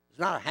 It's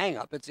not a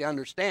hang-up, it's the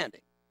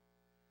understanding.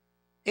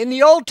 In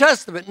the Old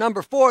Testament,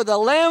 number 4, the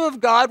Lamb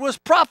of God was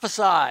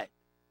prophesied.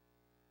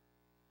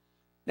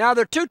 Now,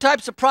 there are two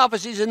types of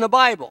prophecies in the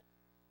Bible.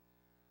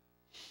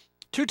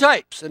 Two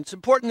types, and it's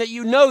important that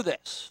you know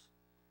this.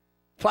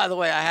 By the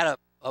way, I had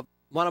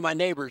one of my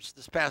neighbors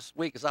this past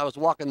week, as I was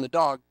walking the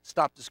dog,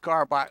 stopped his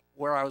car by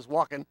where I was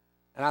walking,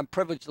 and I'm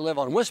privileged to live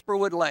on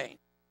Whisperwood Lane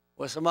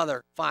with some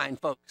other fine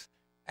folks.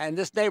 And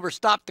this neighbor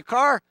stopped the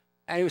car,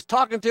 and he was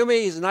talking to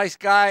me. He's a nice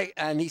guy,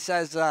 and he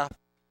says,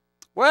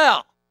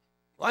 well,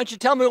 why don't you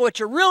tell me what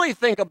you really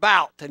think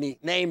about? And he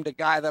named a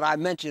guy that I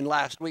mentioned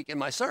last week in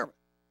my sermon,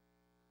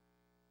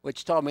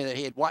 which told me that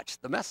he had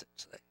watched the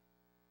message.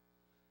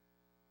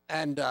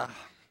 And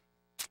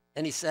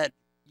he said,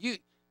 he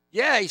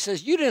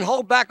says, you didn't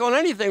hold back on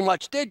anything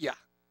much, did you?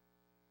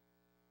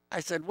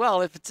 I said,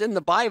 well, if it's in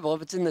the Bible,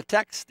 if it's in the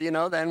text,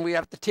 then we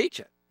have to teach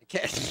it. You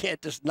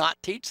can't just not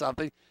teach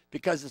something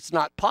because it's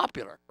not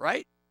popular,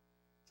 right?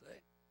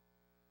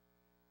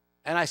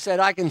 And I said,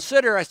 I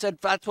said,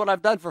 that's what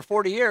I've done for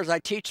 40 years. I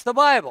teach the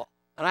Bible.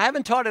 And I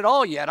haven't taught it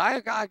all yet. I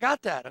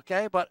got that,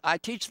 okay? But I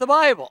teach the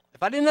Bible.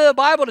 If I didn't have the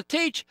Bible to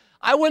teach,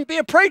 I wouldn't be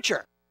a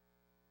preacher.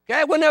 Okay?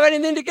 I wouldn't have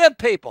anything to give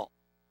people.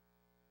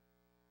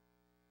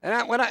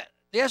 And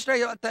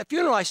yesterday at that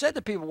funeral, I said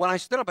to people, when I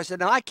stood up, I said,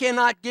 now I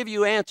cannot give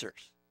you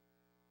answers.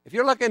 If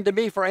you're looking to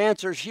me for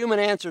answers, human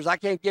answers, I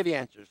can't give you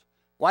answers.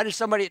 Why did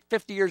somebody at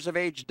 50 years of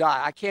age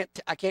die? I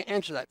can't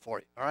answer that for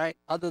you, all right?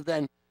 Other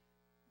than,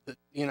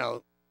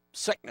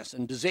 sickness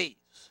and disease.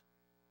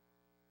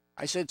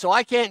 I said, so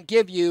I can't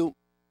give you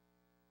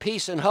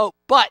peace and hope,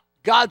 but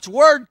God's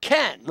word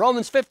can.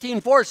 Romans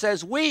 15:4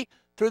 says, we,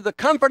 through the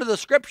comfort of the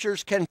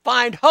scriptures, can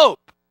find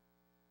hope.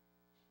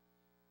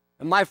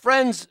 And my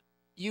friends,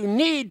 you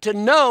need to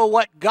know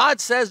what God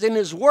says in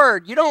his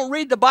word. You don't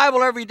read the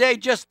Bible every day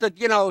just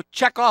to,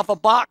 check off a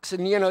box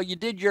and, you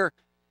did your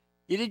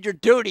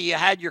duty. You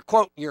had your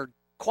quote, your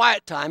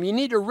quiet time. You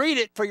need to read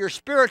it for your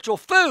spiritual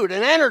food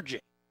and energy.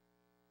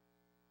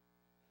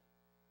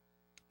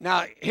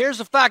 Now,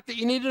 here's a fact that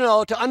you need to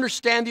know to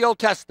understand the Old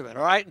Testament,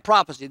 all right, and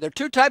prophecy. There are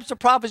two types of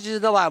prophecies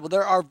in the Bible.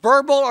 There are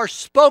verbal or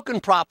spoken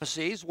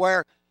prophecies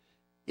where,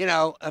 in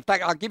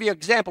fact, I'll give you an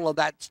example of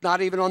that. It's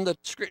not even on the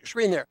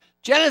screen there.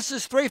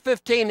 Genesis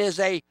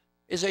 3:15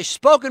 is a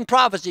spoken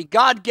prophecy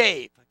God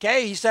gave,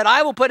 okay? He said,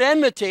 I will put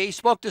enmity, he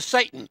spoke to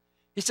Satan.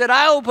 He said,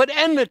 I will put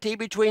enmity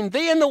between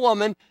thee and the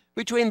woman,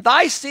 between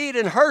thy seed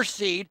and her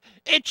seed.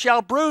 It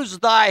shall bruise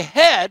thy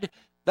head,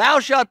 thou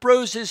shalt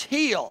bruise his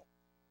heel.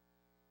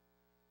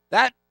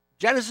 That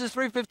Genesis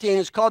 3:15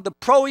 is called the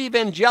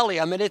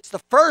Proevangelium, and it's the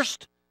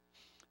first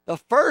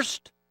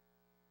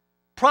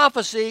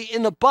prophecy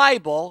in the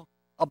Bible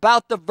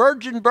about the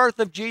virgin birth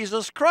of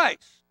Jesus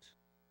Christ.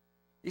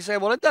 You say,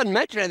 well, it doesn't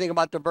mention anything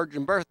about the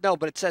virgin birth. No,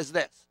 but it says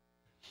this.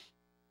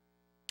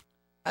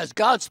 As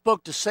God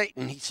spoke to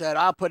Satan, he said,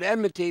 I'll put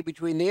enmity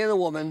between thee and the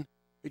woman,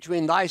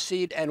 between thy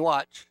seed and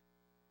watch,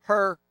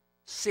 her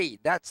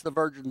seed. That's the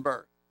virgin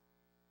birth.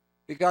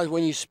 Because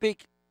when you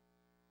speak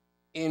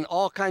in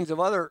all kinds of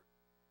other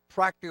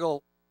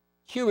practical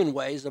human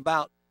ways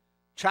about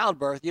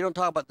childbirth, you don't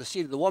talk about the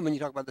seed of the woman, you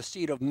talk about the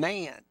seed of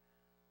man.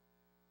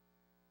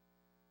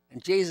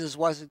 And Jesus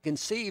wasn't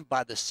conceived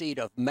by the seed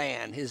of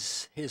man.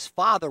 His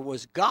father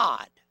was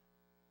God,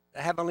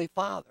 the Heavenly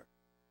Father.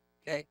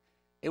 Okay?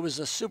 It was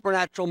a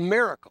supernatural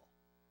miracle.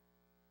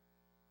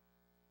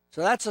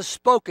 So that's a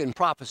spoken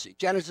prophecy.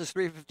 Genesis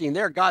 3:15,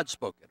 there God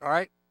spoke it, all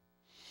right?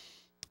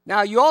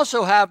 Now, you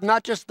also have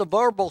not just the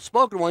verbal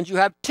spoken ones, you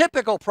have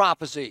typical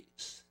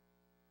prophecies.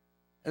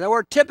 And the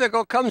word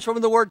typical comes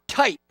from the word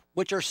type,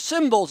 which are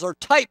symbols or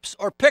types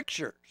or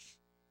pictures.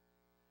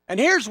 And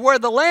here's where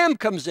the lamb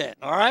comes in,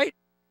 all right?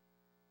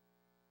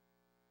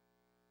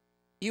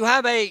 You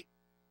have a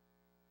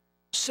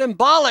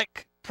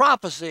symbolic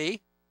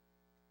prophecy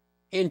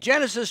in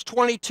Genesis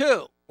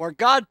 22, where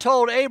God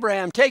told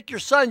Abraham, take your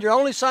son, your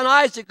only son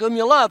Isaac, whom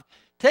you love,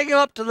 take him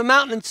up to the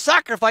mountain and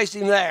sacrifice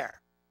him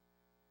there.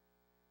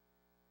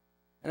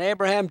 And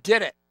Abraham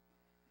did it.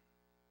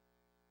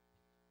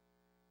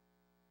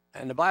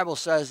 And the Bible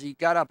says he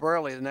got up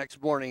early the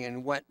next morning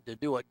and went to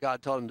do what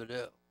God told him to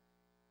do.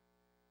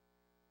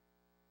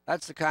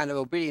 That's the kind of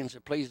obedience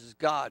that pleases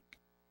God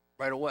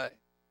right away.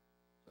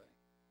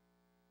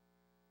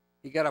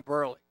 He got up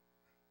early.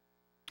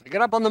 He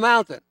got up on the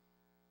mountain.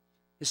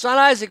 His son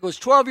Isaac was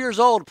 12 years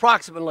old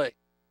approximately.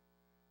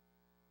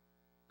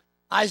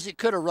 Isaac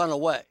could have run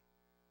away.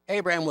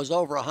 Abraham was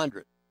over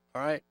 100,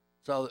 all right?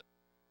 So,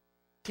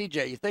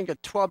 TJ, you think a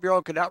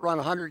 12-year-old could outrun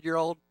a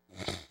 100-year-old?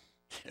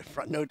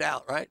 No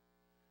doubt, right?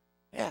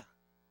 Yeah.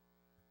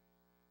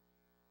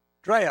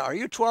 Drea, are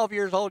you 12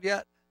 years old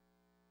yet?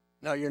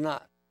 No, you're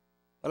not.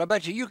 But I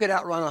bet you could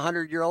outrun a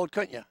 100-year-old,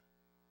 couldn't you?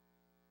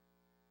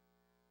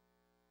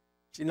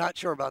 She's not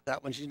sure about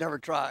that one. She's never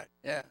tried.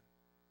 Yeah.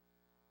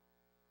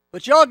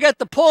 But y'all get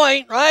the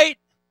point, right?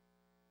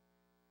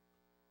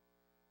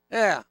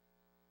 Yeah.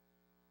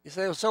 You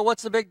say, well, so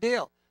what's the big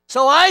deal?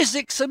 So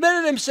Isaac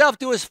submitted himself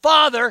to his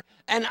father,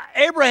 and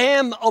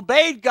Abraham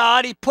obeyed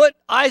God. He put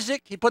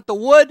the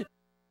wood,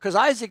 because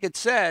Isaac had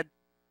said,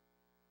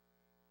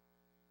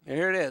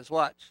 here it is,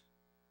 watch.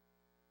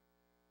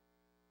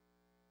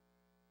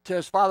 To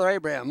his father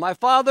Abraham, my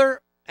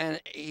father, and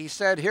he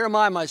said, here am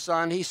I, my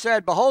son. He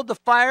said, behold the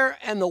fire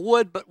and the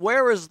wood, but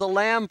where is the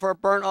lamb for a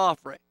burnt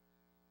offering?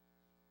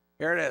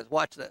 Here it is,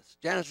 watch this.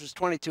 Genesis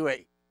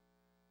 22:8.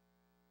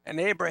 And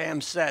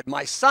Abraham said,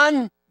 my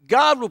son,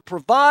 God will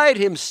provide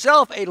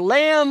himself a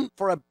lamb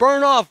for a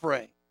burnt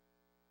offering.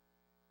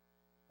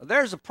 Well,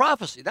 there's a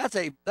prophecy. That's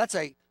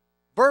a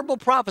verbal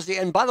prophecy.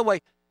 And by the way,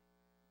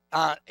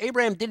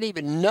 Abraham didn't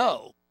even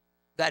know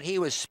that he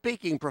was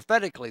speaking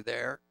prophetically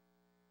there.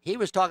 He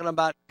was talking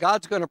about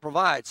God's going to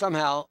provide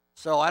somehow,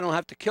 so I don't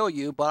have to kill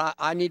you, but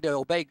I need to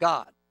obey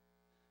God.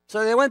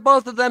 So they went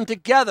both of them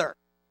together.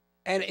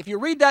 And if you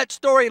read that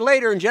story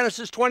later in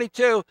Genesis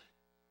 22,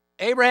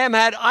 Abraham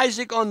had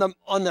Isaac on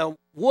the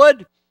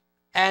wood,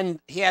 and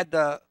he had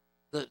the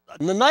the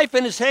knife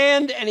in his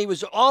hand, and he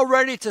was all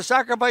ready to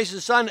sacrifice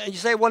his son. And you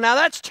say, well, now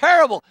that's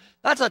terrible.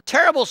 That's a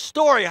terrible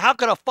story. How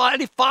could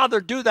any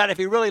father do that if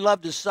he really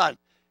loved his son?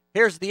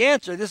 Here's the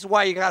answer. This is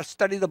why you got to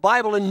study the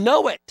Bible and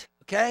know it,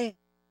 okay?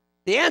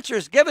 The answer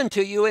is given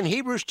to you in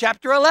Hebrews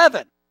chapter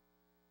 11.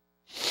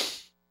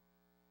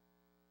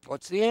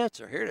 What's the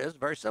answer? Here it is,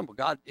 very simple.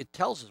 It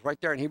tells us right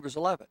there in Hebrews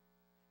 11.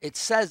 It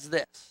says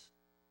this: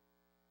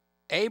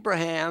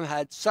 Abraham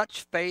had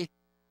such faith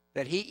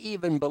that he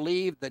even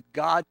believed that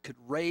God could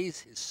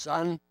raise his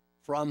son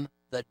from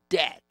the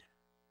dead.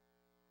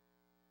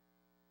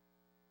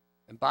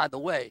 And by the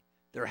way,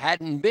 there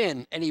hadn't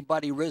been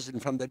anybody risen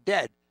from the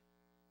dead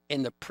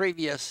in the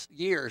previous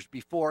years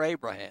before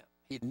Abraham.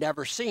 He'd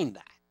never seen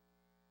that.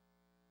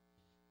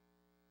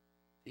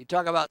 You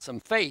talk about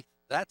some faith,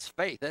 that's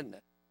faith, isn't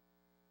it?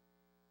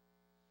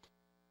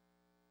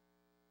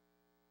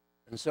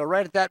 And so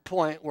right at that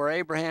point where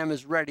Abraham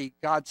is ready,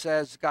 God's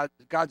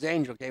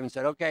angel came and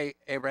said, okay,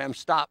 Abraham,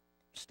 stop.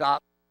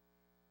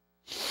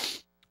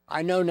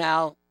 I know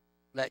now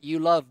that you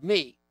love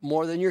me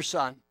more than your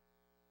son.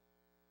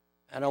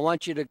 And I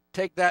want you to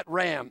take that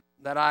ram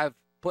that I've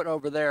put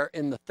over there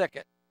in the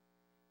thicket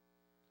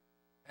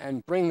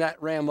and bring that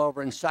ram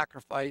over and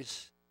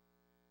sacrifice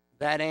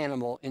that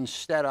animal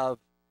instead of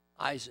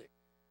Isaac.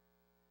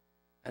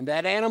 And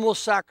that animal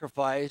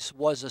sacrifice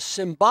was a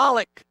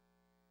symbolic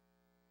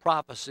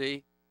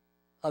prophecy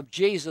of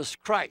Jesus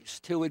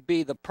Christ, who would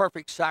be the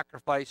perfect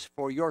sacrifice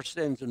for your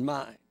sins and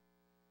mine.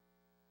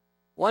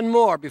 One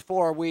more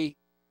before we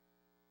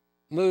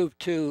move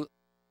to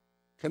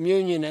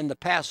communion and the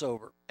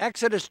Passover.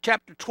 Exodus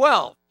chapter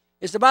 12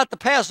 is about the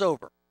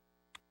Passover.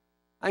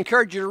 I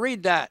encourage you to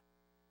read that.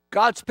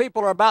 God's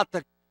people are about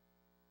to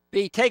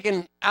be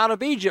taken out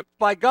of Egypt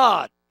by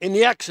God in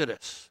the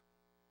Exodus.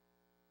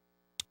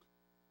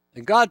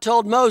 And God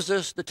told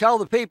Moses to tell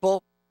the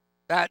people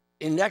that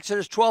in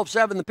Exodus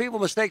 12:7, the people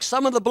must take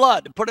some of the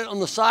blood and put it on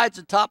the sides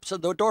and tops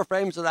of the door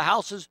frames of the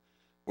houses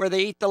where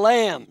they eat the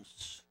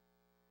lambs.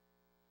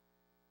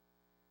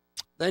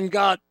 Then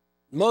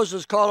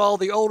Moses called all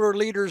the older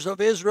leaders of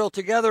Israel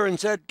together and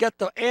said, get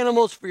the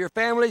animals for your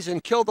families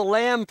and kill the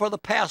lamb for the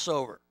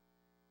Passover.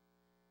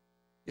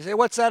 You say,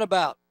 what's that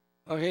about?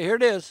 Okay, here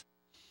it is.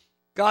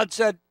 God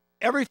said,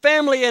 every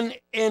family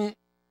in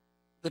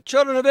the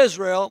children of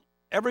Israel,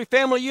 every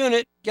family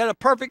unit, get a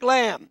perfect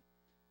lamb.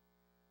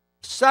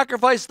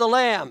 Sacrifice the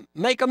lamb,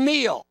 make a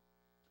meal.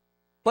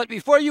 But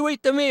before you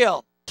eat the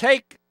meal,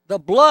 take the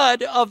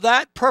blood of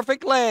that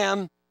perfect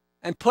lamb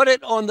and put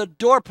it on the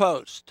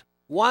doorpost.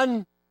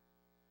 1,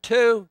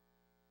 2,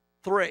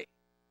 3.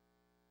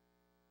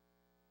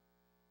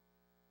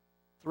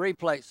 3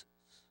 places.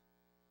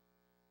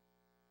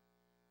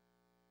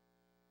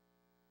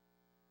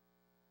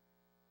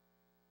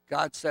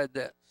 God said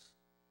this: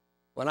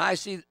 when I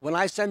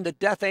send the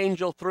death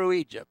angel through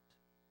Egypt,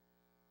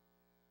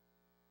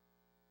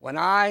 when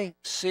I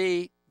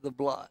see the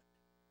blood,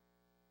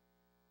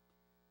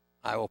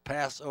 I will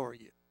pass over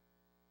you.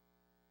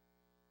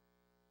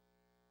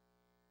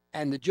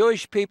 And the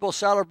Jewish people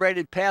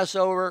celebrated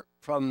Passover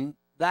from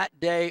that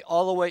day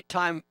all the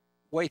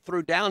way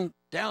through down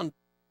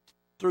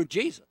through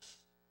Jesus.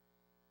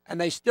 And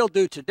they still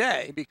do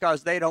today,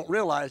 because they don't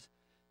realize,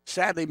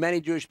 sadly,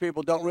 many Jewish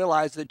people don't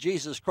realize that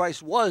Jesus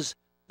Christ was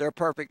their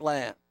perfect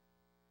lamb.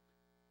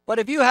 But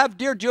if you have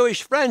dear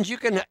Jewish friends, you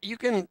can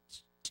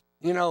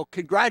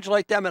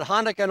congratulate them at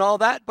Hanukkah and all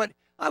that. But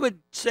I would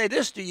say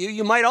this to you: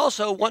 you might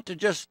also want to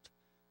just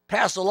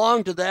pass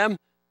along to them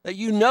that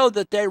you know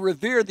that they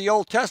revere the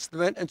Old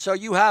Testament, and so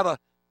you have a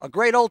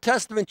great Old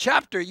Testament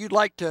chapter you'd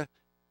like to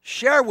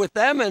share with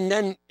them, and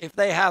then if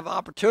they have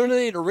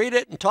opportunity to read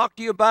it and talk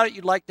to you about it,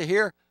 you'd like to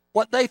hear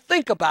what they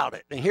think about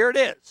it. And here it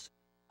is: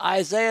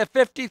 Isaiah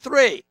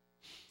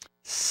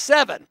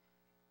 53:7.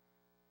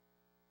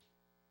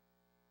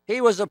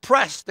 He was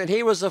oppressed and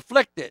he was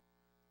afflicted,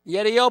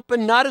 yet he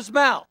opened not his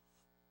mouth.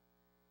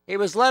 He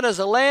was led as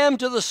a lamb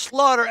to the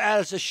slaughter,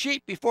 as a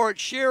sheep before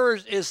its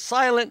shearers is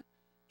silent,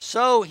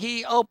 so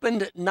he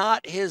opened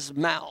not his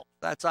mouth.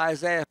 That's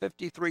Isaiah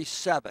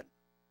 53:7.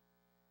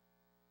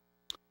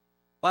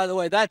 By the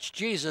way, that's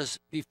Jesus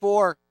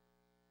before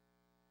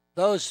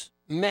those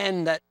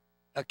men that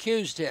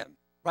accused him,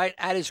 right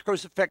at his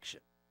crucifixion.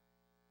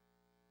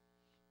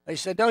 They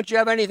said, don't you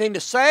have anything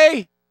to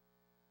say?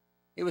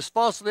 He was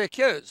falsely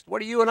accused.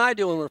 What are you and I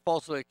doing when we're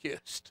falsely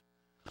accused?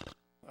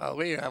 Well,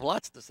 we have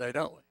lots to say,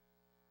 don't we?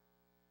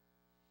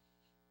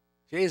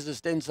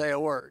 Jesus didn't say a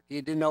word.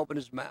 He didn't open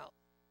his mouth.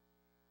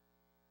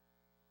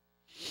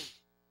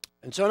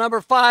 And so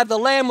number 5, the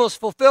lamb was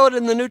fulfilled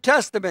in the New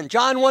Testament.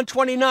 John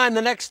 1:29,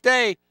 the next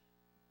day,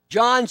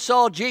 John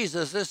saw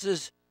Jesus. This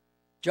is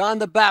John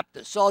the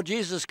Baptist, saw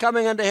Jesus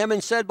coming unto him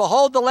and said,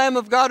 behold the Lamb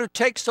of God who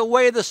takes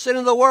away the sin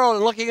of the world.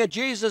 And looking at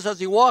Jesus as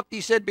he walked,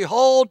 he said,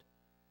 behold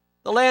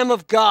the Lamb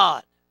of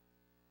God.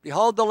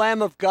 Behold the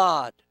Lamb of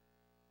God.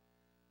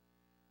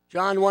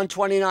 John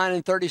 1:29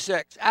 and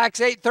 36. Acts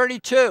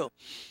 8:32.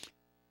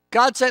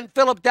 God sent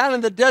Philip down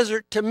in the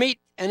desert to meet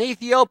an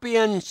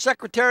Ethiopian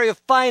Secretary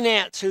of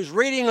Finance who's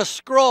reading a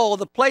scroll.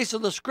 The place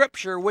of the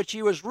scripture which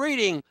he was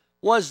reading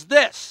was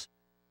this.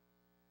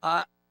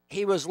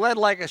 He was led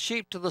like a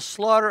sheep to the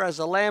slaughter, as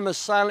a lamb is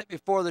silent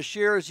before the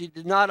shearers. He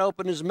did not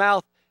open his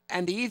mouth.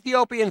 And the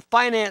Ethiopian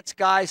finance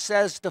guy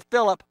says to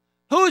Philip,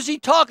 who's he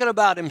talking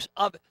about,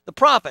 the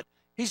prophet?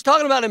 He's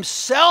talking about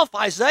himself,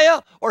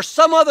 Isaiah, or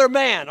some other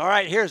man? All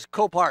right, here's the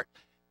cool part.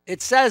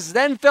 It says,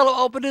 then Philip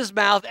opened his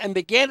mouth and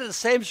began at the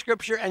same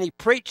scripture, and he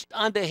preached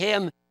unto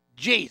him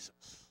Jesus.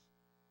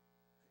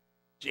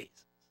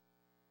 Jesus.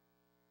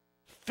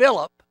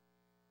 Philip,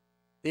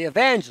 the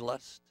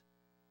evangelist,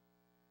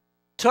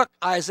 took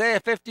Isaiah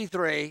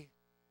 53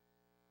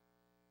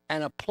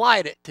 and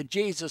applied it to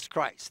Jesus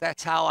Christ.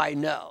 That's how I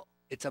know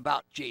it's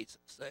about Jesus.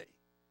 See?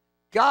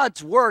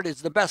 God's word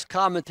is the best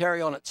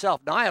commentary on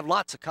itself. Now, I have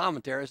lots of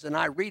commentaries, and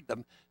I read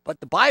them, but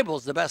the Bible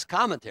is the best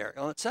commentary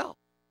on itself.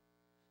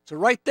 So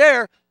right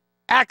there,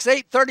 Acts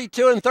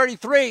 8:32 and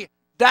 33,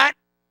 that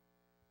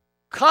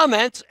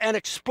comments and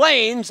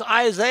explains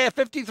Isaiah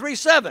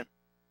 53:7.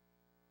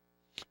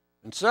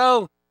 And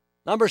so,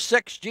 number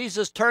 6,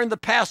 Jesus turned the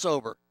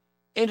Passover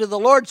into the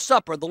Lord's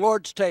Supper, the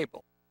Lord's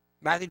table.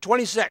 Matthew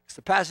 26,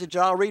 the passage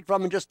I'll read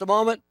from in just a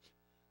moment.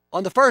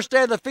 On the first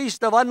day of the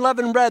Feast of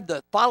Unleavened Bread,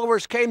 the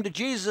followers came to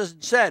Jesus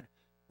and said,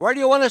 where do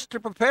you want us to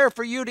prepare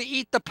for you to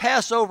eat the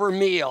Passover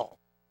meal?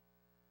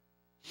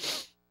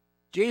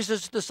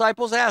 Jesus'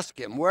 disciples asked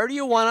him, where do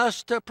you want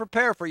us to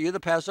prepare for you the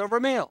Passover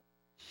meal?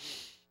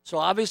 So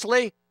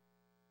obviously,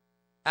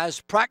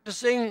 as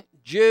practicing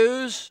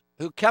Jews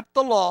who kept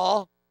the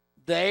law,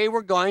 they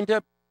were going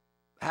to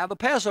have a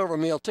Passover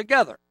meal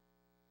together.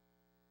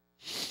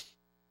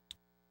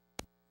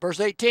 Verse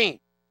 18,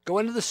 go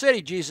into the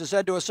city, Jesus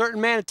said to a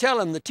certain man, and tell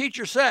him, the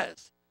teacher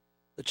says,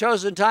 the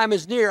chosen time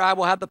is near. I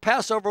will have the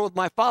Passover with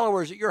my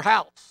followers at your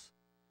house.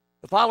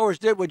 The followers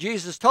did what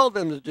Jesus told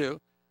them to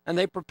do, and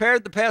they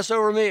prepared the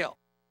Passover meal.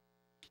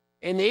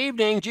 In the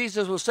evening,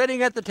 Jesus was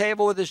sitting at the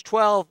table with his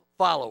 12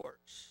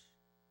 followers.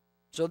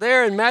 So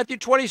there in Matthew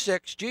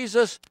 26,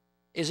 Jesus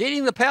is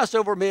eating the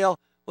Passover meal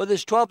with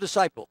his 12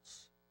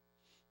 disciples.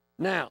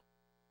 Now,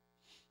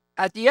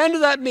 at the end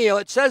of that meal,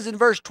 it says in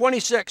verse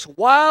 26,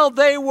 while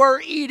they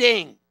were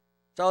eating,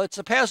 so it's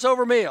a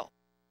Passover meal,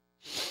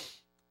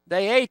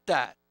 they ate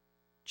that.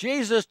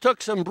 Jesus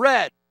took some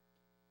bread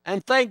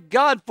and thanked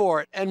God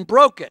for it and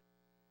broke it.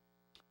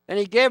 And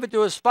he gave it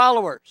to his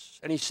followers.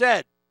 And he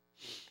said,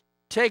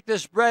 take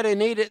this bread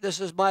and eat it. This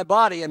is my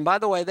body. And by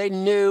the way, they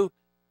knew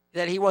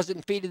that he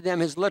wasn't feeding them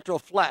his literal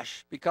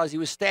flesh because he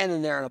was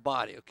standing there in a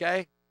body,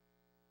 okay?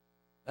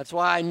 That's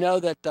why I know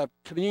that the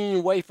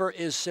communion wafer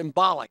is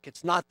symbolic.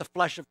 It's not the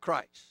flesh of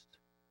Christ.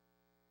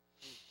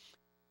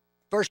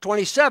 Verse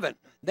 27,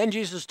 then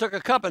Jesus took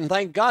a cup and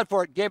thanked God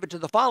for it, gave it to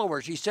the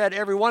followers. He said,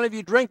 every one of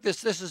you drink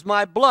this. This is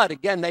my blood.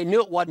 Again, they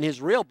knew it wasn't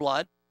his real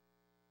blood,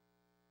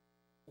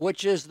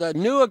 which is the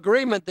new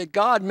agreement that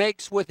God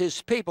makes with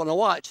his people. Now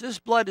watch, this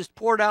blood is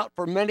poured out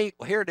for many,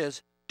 here it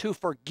is, to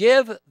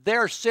forgive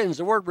their sins.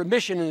 The word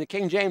remission in the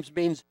King James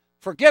means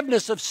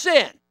forgiveness of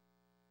sin.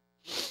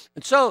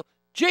 And so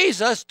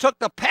Jesus took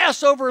the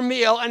Passover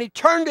meal and he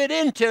turned it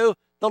into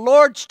the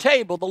Lord's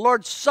table, the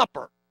Lord's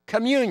Supper,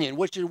 communion,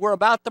 which we're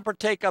about to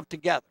partake of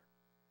together.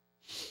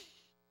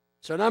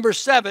 So number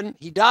 7,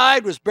 he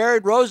died, was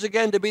buried, rose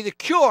again to be the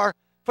cure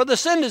for the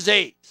sin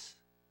disease.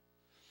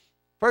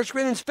 1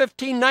 Corinthians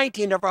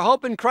 15:19, if our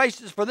hope in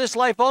Christ is for this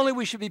life only,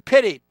 we should be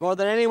pitied more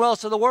than anyone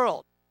else in the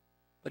world.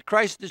 But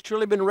Christ has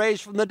truly been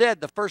raised from the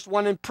dead, the first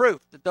one in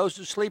proof that those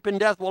who sleep in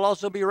death will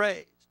also be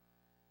raised.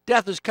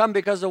 Death has come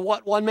because of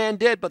what one man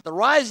did, but the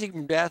rising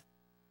from death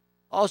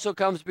also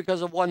comes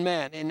because of one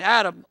man. In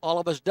Adam, all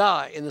of us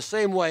die. In the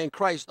same way, in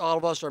Christ, all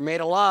of us are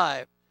made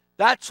alive.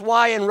 That's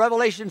why in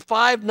Revelation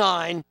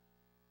 5:9,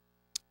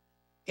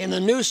 in the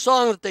new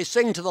song that they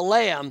sing to the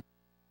Lamb,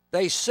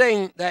 they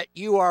sing that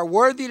you are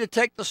worthy to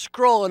take the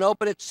scroll and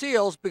open its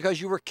seals because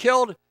you were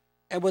killed,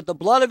 and with the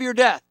blood of your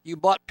death, you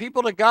brought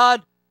people to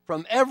God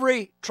from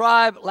every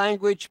tribe,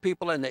 language,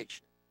 people, and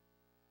nation.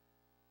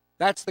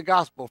 That's the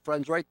gospel,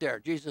 friends, right there.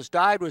 Jesus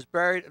died, was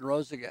buried, and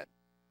rose again.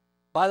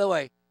 By the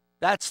way,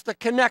 that's the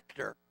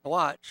connector,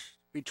 watch,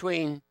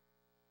 between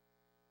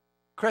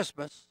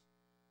Christmas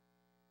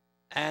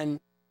and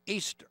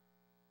Easter.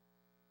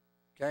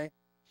 Okay?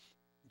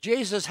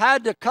 Jesus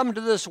had to come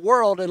to this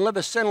world and live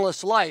a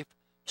sinless life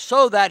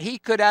so that he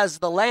could, as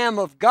the Lamb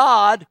of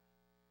God,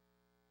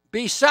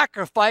 be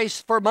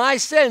sacrificed for my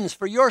sins,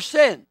 for your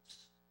sins.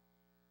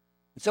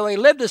 And so he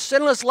lived a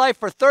sinless life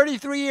for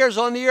 33 years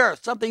on the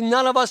earth, something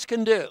none of us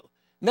can do.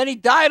 And then he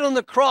died on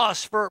the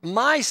cross for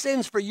my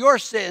sins, for your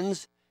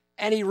sins,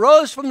 and he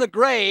rose from the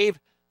grave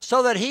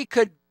so that he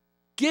could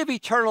give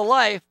eternal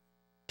life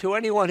to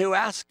anyone who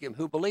asked him,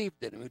 who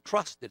believed in him, who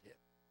trusted him.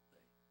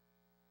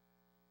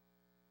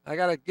 I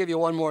got to give you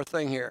one more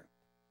thing here.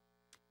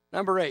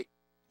 Number 8,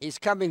 he's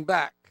coming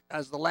back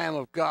as the Lamb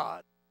of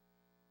God.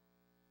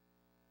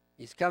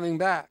 He's coming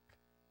back.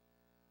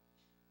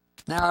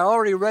 Now, I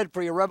already read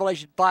for you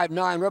Revelation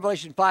 5:9.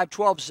 Revelation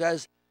 5:12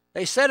 says,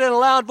 they said in a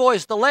loud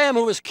voice, the Lamb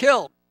who was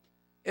killed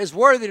is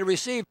worthy to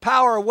receive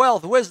power,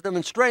 wealth, wisdom,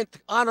 and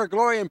strength, honor,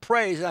 glory, and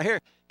praise. Now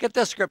here, get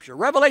this scripture.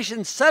 Revelation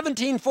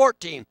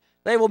 17:14.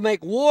 They will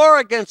make war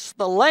against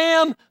the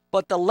Lamb,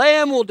 but the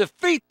Lamb will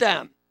defeat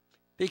them.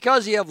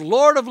 Because he is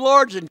Lord of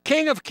lords and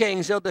King of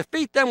kings, he'll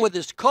defeat them with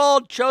his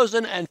called,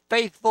 chosen, and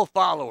faithful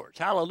followers.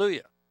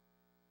 Hallelujah.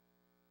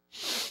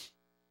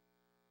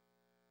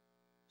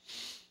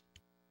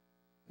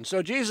 And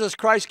so Jesus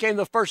Christ came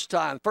the first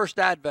time, first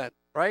advent,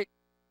 right?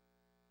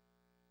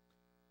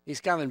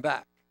 He's coming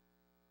back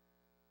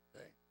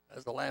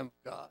as the Lamb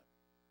of God.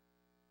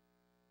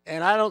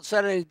 And I don't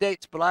set any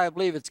dates, but I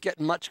believe it's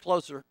getting much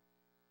closer.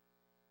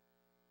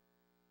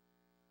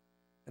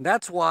 And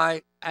that's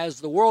why,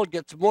 as the world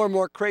gets more and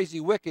more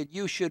crazy wicked,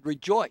 you should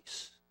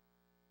rejoice.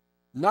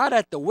 Not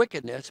at the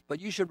wickedness,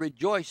 but you should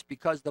rejoice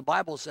because the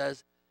Bible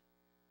says,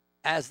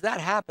 as that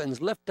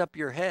happens, lift up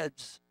your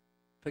heads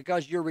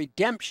because your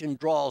redemption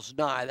draws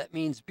nigh. That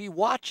means be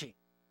watching.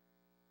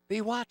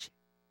 Be watching.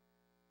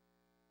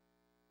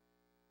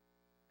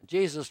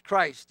 Jesus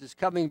Christ is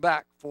coming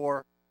back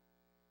for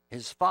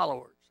his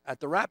followers at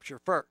the rapture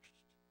first,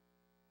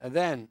 and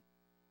then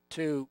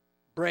to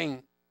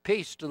bring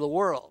peace to the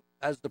world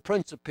as the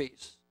Prince of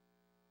Peace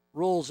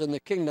rules in the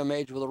kingdom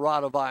age with a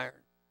rod of iron.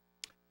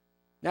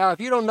 Now,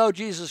 if you don't know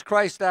Jesus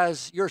Christ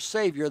as your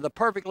Savior, the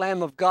perfect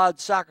Lamb of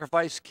God's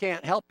sacrifice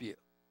can't help you.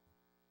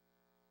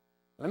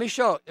 Let me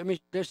show it. Let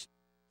me just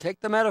take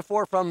the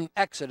metaphor from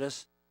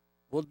Exodus.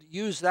 We'll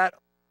use that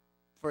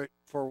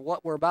for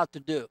what we're about to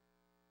do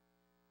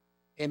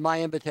in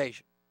my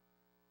invitation.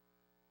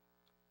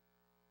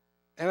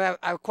 And I have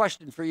a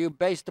question for you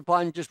based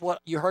upon just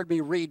what you heard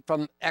me read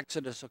from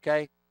Exodus,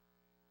 okay?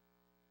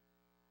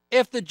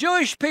 If the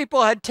Jewish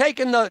people had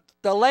taken the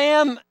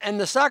lamb and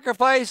the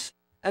sacrifice,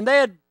 and they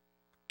had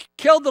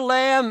killed the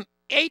lamb,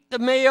 ate the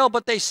meal,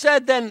 but they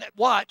said then,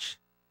 watch,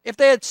 if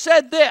they had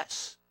said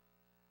this,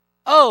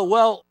 oh,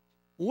 well,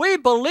 we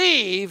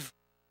believe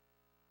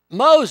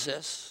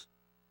Moses,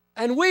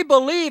 and we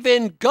believe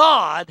in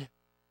God,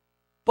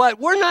 but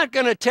we're not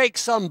going to take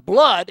some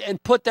blood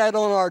and put that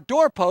on our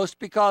doorpost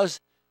because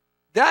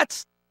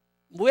that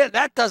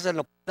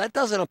doesn't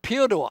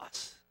appeal to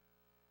us.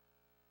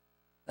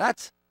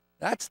 That's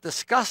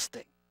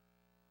disgusting.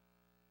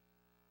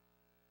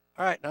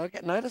 All right,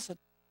 now listen.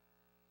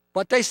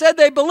 But they said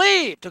they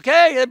believed,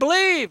 okay? They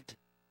believed.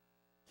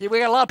 See, we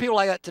got a lot of people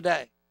like that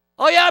today.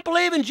 Oh, yeah, I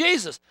believe in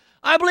Jesus.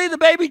 I believe the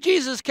baby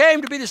Jesus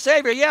came to be the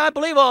Savior. Yeah, I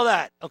believe all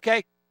that,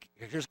 okay?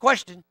 Here's a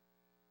question.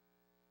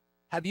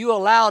 Have you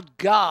allowed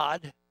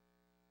God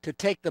to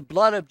take the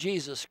blood of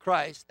Jesus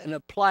Christ and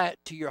apply it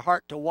to your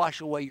heart to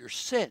wash away your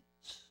sins?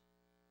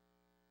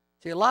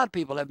 See, a lot of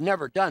people have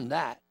never done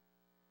that.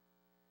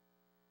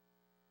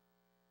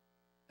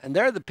 And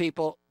they're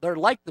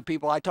like the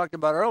people I talked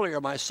about earlier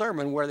in my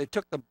sermon, where they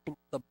took the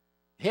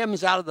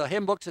hymns out of the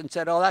hymn books and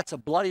said, oh, that's a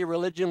bloody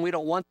religion. We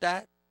don't want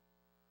that.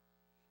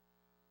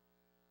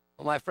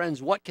 Well, my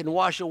friends, what can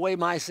wash away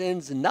my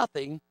sins?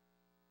 Nothing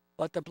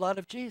but the blood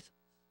of Jesus.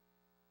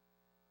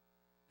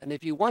 And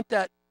if you want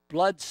that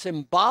blood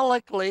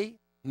symbolically,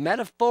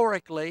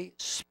 metaphorically,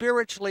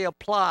 spiritually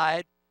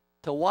applied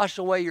to wash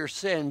away your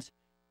sins,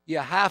 you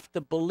have to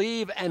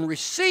believe and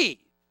receive.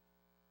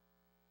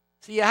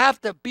 So you have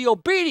to be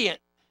obedient.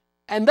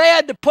 And they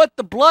had to put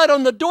the blood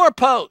on the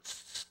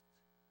doorposts.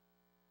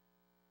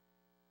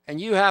 And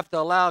you have to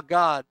allow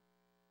God,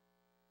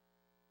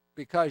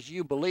 because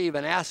you believe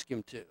and ask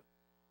him to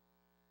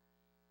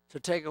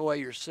take away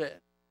your sin.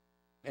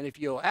 And if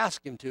you'll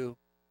ask him to,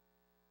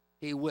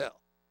 he will.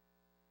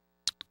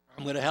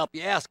 I'm going to help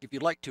you ask if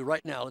you'd like to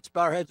right now. Let's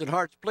bow our heads and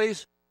hearts,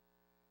 please.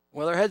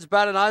 With our heads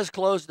bowed and eyes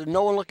closed and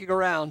no one looking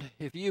around.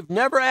 If you've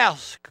never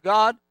asked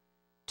God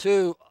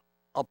to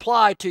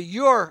apply to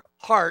your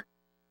heart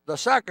the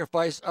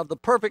sacrifice of the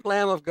perfect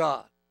Lamb of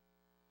God,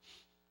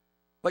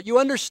 but you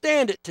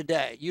understand it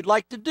today, you'd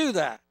like to do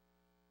that.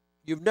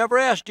 You've never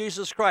asked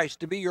Jesus Christ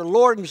to be your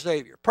Lord and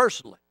Savior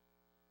personally.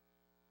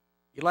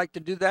 You'd like to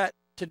do that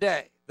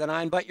today. Then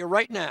I invite you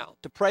right now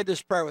to pray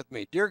this prayer with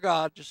me. Dear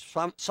God, just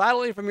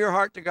silently from your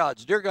heart to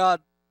God's. Dear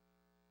God,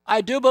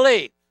 I do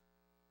believe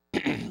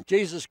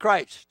Jesus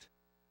Christ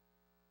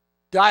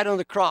died on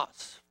the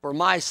cross for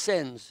my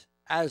sins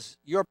as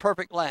your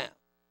perfect Lamb.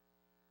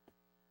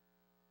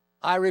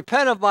 I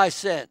repent of my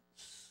sins,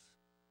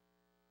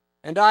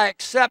 and I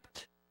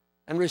accept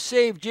and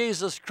receive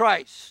Jesus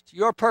Christ,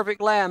 your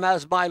perfect Lamb,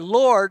 as my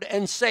Lord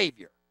and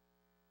Savior.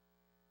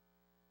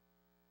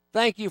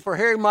 Thank you for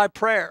hearing my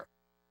prayer.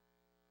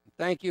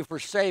 Thank you for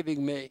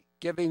saving me,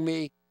 giving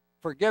me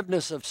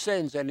forgiveness of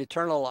sins and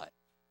eternal life.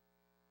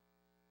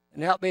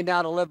 And help me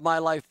now to live my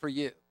life for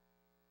you.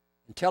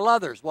 And tell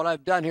others what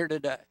I've done here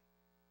today.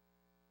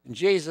 In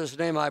Jesus'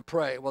 name I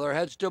pray. With our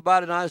heads still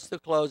bowed and eyes still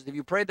closed, if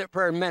you prayed that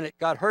prayer and meant it,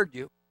 God heard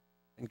you,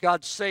 and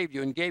God saved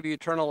you and gave you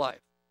eternal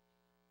life.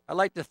 I'd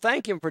like to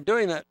thank him for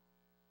doing that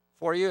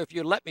for you, if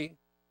you'd let me.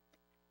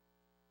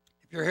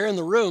 If you're here in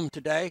the room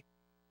today,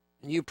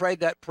 and you prayed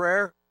that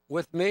prayer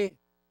with me,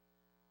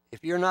 if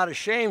you're not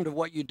ashamed of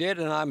what you did,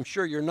 and I'm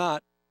sure you're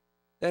not,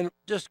 then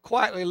just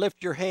quietly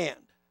lift your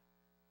hand.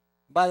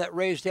 By that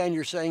raised hand,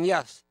 you're saying,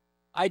 yes,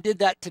 I did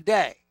that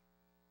today.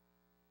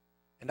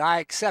 And I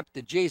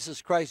accepted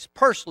Jesus Christ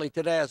personally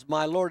today as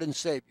my Lord and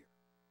Savior.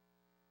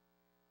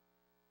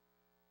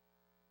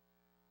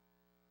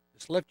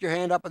 Just lift your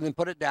hand up and then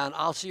put it down.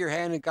 I'll see your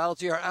hand and God will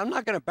see your heart. I'm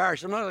not going to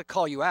embarrass you. I'm not going to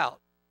call you out.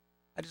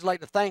 I just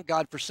like to thank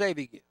God for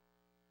saving you.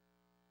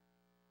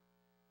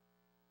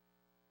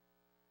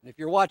 And if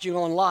you're watching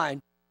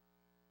online,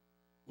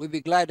 we'd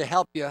be glad to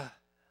help you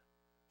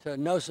to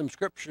know some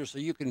scripture so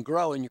you can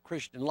grow in your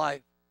Christian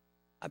life.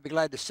 I'd be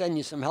glad to send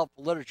you some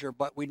helpful literature,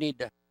 but you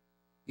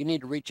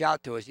need to reach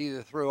out to us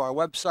either through our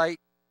website,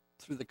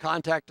 through the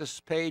contact us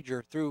page,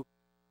 or through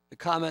the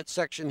comment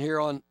section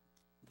here on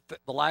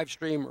the live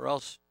stream, or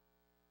else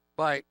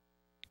by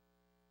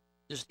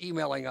just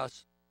emailing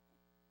us.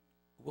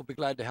 We'll be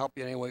glad to help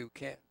you any way we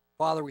can.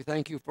 Father, we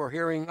thank you for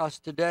hearing us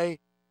today.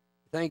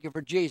 Thank you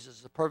for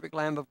Jesus, the perfect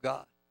Lamb of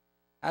God.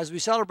 As we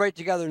celebrate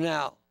together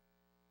now,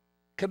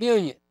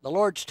 communion, the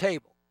Lord's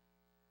table,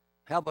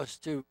 help us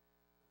to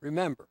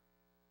remember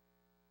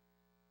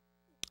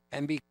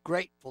and be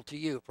grateful to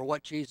you for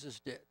what Jesus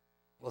did.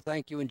 We'll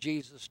thank you in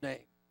Jesus'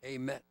 name.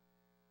 Amen.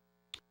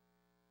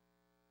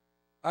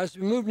 As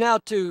we move now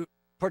to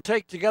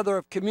partake together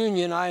of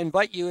communion, I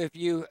invite you, if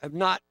you have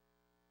not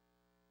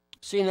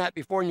seen that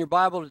before in your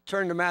Bible, to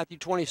turn to Matthew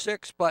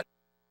 26, but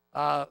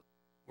we're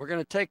going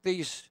to take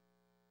these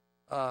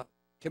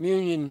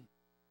communion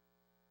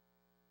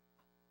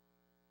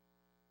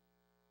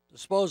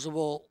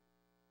disposable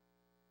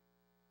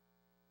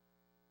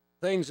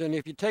things, and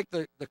if you take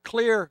the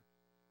clear,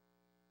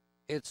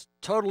 it's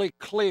totally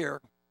clear,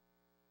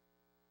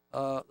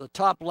 the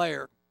top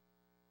layer,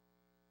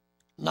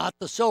 not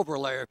the silver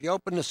layer. If you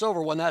open the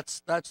silver one,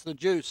 that's the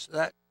juice.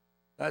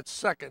 That's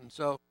second.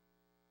 So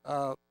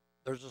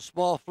there's a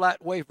small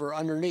flat wafer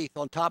underneath,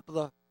 on top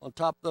of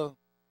the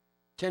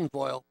tin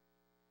foil,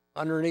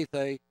 underneath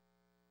a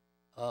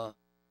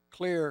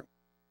clear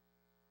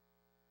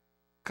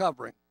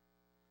covering.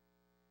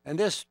 And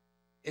this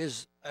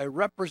is a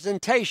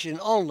representation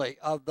only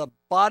of the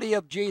body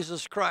of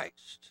Jesus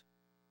Christ.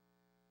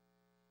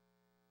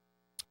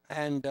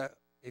 And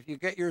if you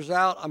get yours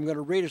out, I'm going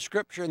to read a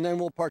scripture and then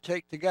we'll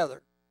partake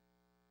together.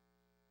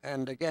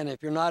 And again,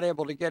 if you're not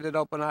able to get it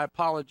open, I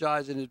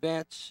apologize in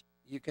advance.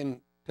 You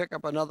can pick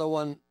up another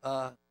one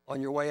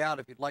on your way out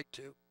if you'd like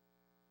to.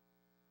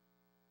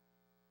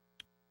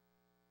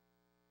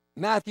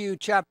 Matthew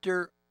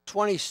chapter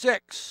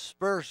 26,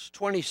 verse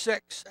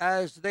 26,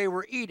 as they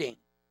were eating,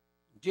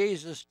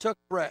 Jesus took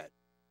bread,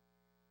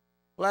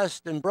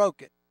 blessed and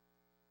broke it,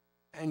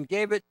 and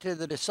gave it to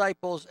the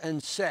disciples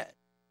and said,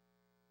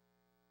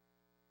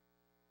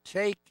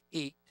 "Take,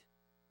 eat.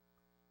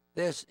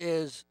 This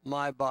is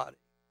my body."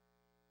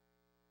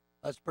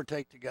 Let's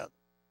partake together.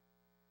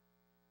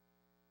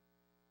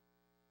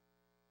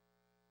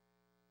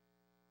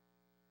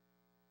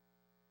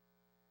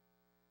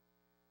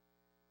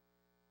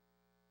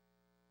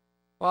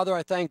 Father,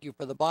 I thank you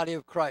for the body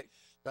of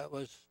Christ that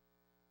was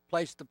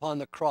placed upon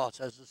the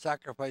cross as a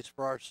sacrifice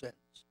for our sins.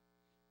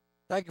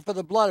 Thank you for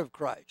the blood of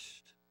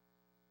Christ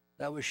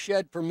that was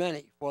shed for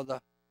many for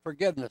the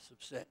forgiveness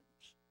of sins.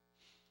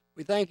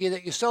 We thank you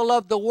that you so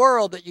loved the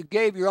world that you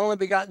gave your only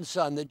begotten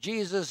Son, that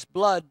Jesus'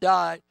 blood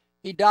died.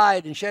 He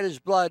died and shed his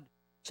blood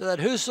so that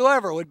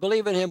whosoever would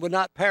believe in him would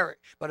not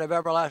perish, but have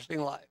everlasting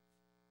life.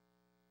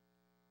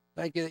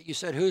 Thank you that you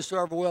said,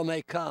 whosoever will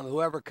may come.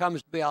 Whoever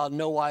comes to me, I'll in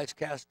no wise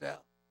cast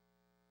out.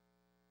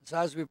 So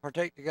as we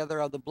partake together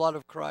of the blood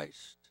of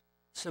Christ,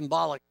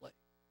 symbolically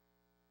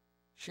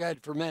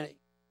shed for many,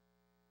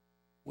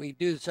 we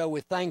do so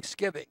with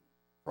thanksgiving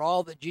for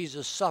all that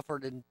Jesus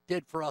suffered and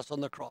did for us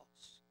on the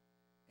cross.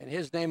 In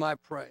his name I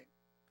pray.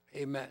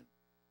 Amen.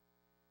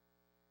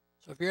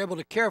 So if you're able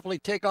to carefully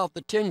take off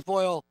the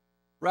tinfoil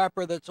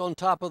wrapper that's on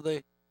top of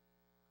the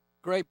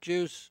grape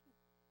juice,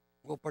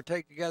 we'll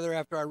partake together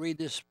after I read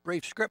this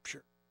brief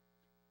scripture.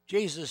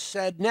 Jesus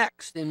said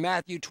next in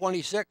Matthew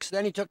 26,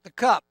 then he took the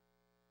cup.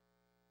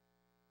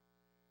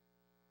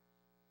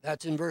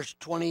 That's in verse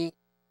 27.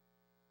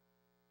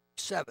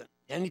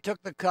 And he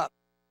took the cup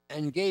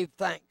and gave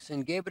thanks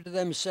and gave it to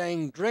them,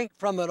 saying, "Drink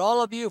from it,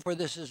 all of you, for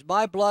this is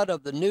my blood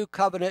of the new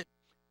covenant,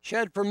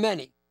 shed for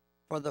many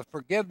for the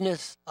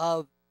forgiveness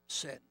of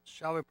sins."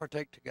 Shall we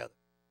partake together?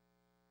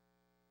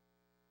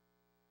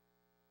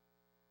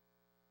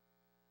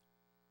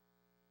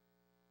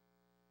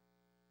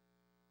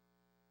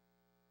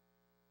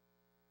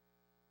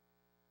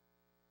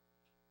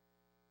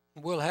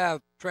 We'll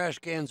have trash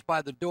cans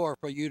by the door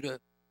for you to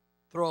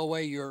throw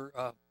away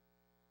your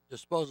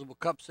disposable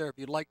cups there if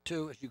you'd like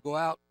to as you go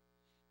out.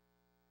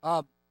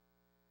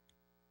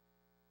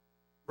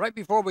 Right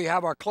before we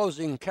have our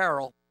closing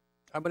carol,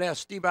 I'm going to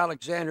ask Steve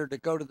Alexander to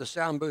go to the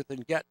sound booth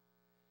and get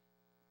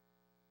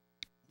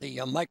the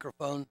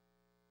microphone.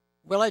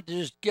 We'd like to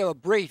just give a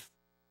brief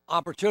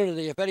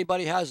opportunity if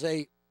anybody has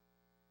a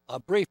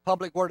brief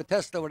public word of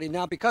testimony.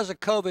 Now, because of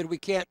COVID, we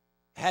can't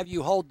have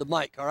you hold the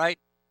mic, all right?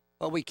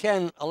 But we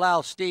can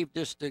allow Steve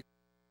just to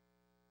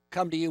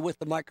come to you with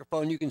the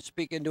microphone. You can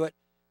speak into it.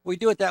 We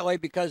do it that way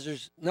because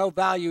there's no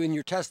value in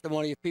your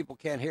testimony if people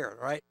can't hear it,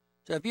 right?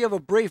 So if you have a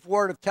brief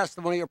word of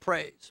testimony or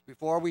praise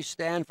before we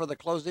stand for the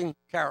closing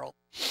carol,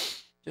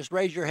 just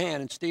raise your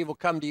hand and Steve will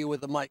come to you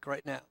with the mic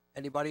right now.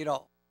 Anybody at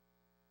all?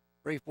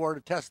 Brief word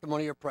of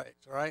testimony or praise,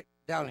 all right?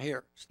 Down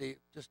here, Steve.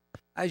 Just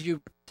as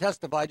you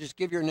testify, just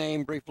give your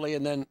name briefly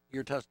and then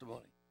your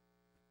testimony.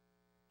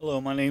 Hello,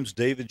 my name's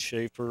David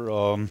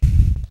Schaefer.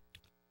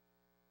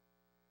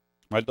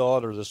 My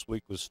daughter this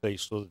week was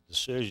faced with a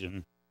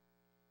decision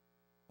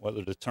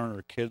whether to turn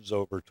her kids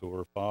over to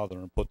her father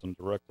and put them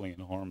directly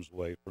in harm's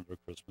way for their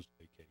Christmas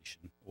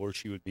vacation, or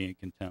she would be in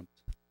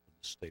contempt of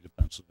the state of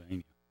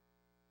Pennsylvania.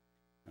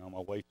 Now, my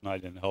wife and I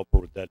didn't help her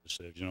with that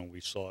decision, and we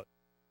sought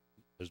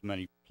as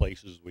many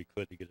places as we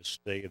could to get a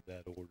stay of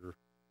that order.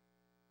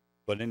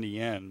 But in the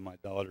end, my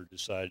daughter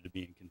decided to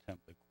be in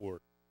contempt of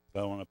court.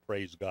 But I want to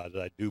praise God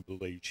that I do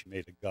believe she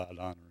made a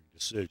God-honoring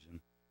decision,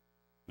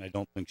 and I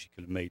don't think she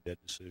could have made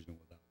that decision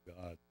without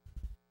God.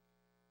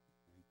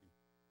 Thank you.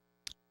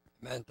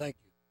 Amen. Thank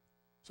you.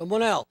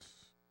 Someone else?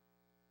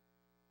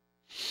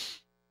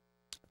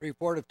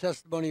 Report of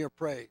testimony or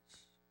praise.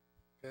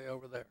 Okay,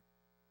 over there.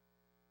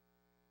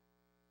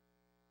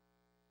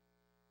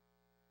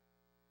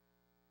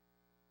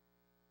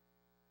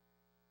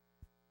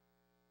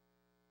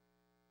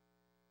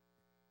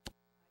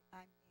 I'm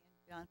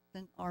Ann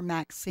Johnson or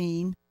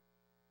Maxine,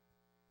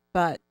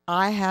 but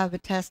I have a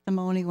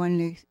testimony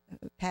when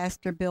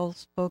Pastor Bill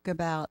spoke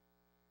about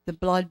the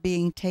blood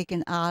being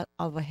taken out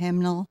of a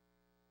hymnal.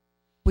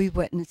 We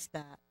witnessed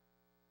that.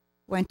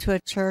 Went to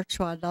a church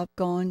who I love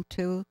going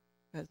to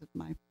because of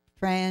my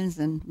friends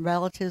and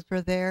relatives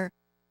were there,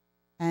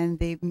 and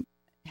the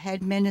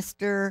head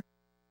minister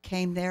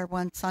came there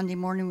one Sunday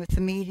morning with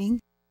the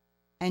meeting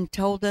and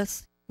told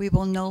us we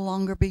will no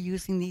longer be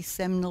using these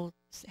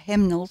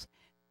hymnals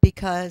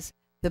because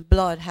the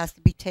blood has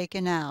to be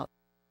taken out.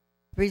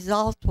 The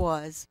result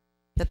was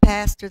the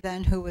pastor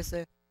then, who was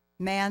a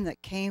man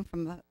that came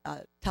from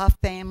a tough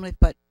family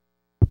but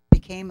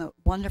became a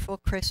wonderful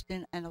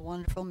Christian and a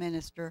wonderful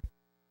minister,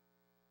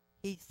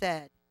 he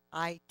said,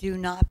 I do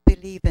not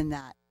believe in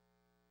that.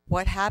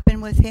 What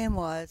happened with him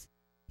was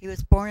he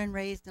was born and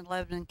raised in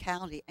Lebanon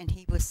County, and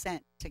he was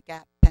sent to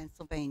Gap,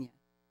 Pennsylvania.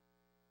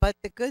 But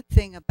the good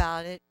thing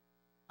about it,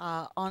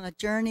 on a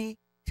journey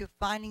to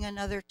finding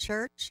another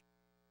church,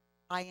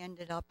 I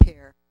ended up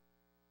here.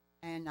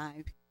 And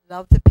I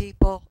love the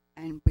people,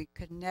 and we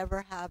could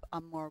never have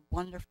a more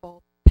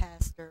wonderful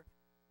pastor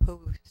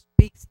who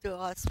speaks to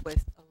us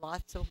with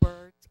lots of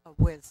words of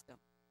wisdom.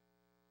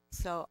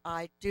 So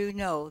I do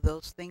know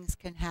those things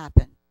can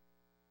happen.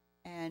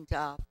 And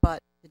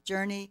but the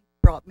journey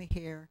brought me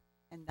here,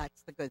 and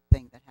that's the good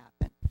thing that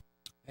happened.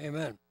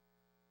 Amen.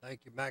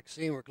 Thank you,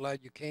 Maxine. We're glad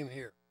you came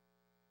here.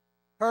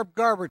 Herb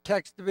Garber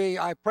texted me,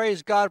 I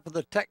praise God for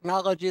the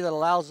technology that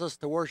allows us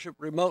to worship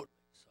remotely.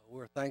 So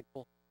we're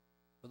thankful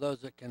for those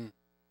that can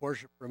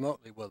worship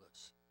remotely with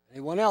us.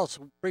 Anyone else,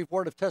 a brief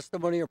word of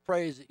testimony or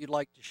praise that you'd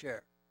like to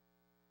share?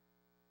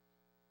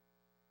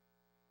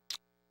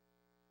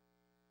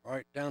 All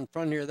right, down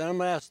front here. Then I'm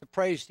going to ask the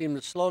praise team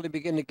to slowly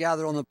begin to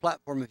gather on the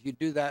platform. If you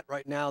do that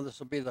right now, this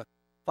will be the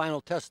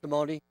final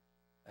testimony,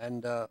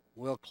 and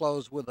we'll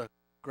close with a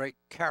great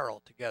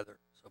carol together.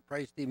 So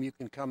praise team, you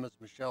can come as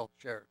Michelle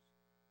shares.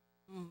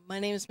 My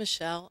name is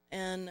Michelle,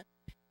 and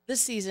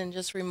this season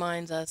just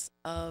reminds us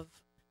of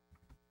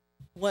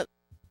what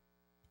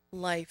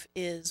life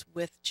is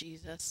with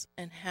Jesus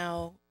and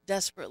how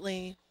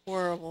desperately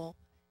horrible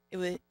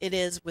it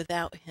is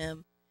without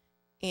him.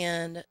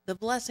 And the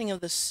blessing of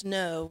the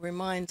snow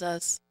reminds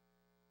us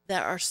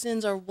that our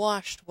sins are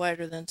washed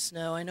whiter than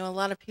snow. I know a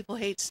lot of people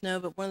hate snow,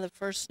 but one of the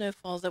first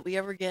snowfalls that we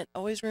ever get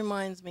always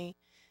reminds me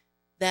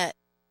that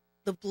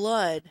the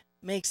blood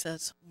makes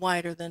us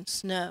whiter than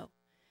snow.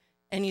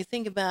 And you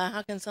think about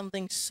how can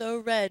something so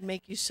red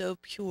make you so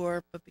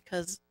pure, but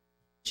because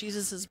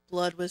Jesus'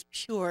 blood was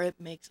pure, it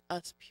makes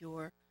us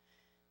pure.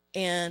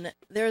 And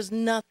there's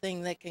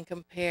nothing that can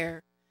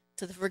compare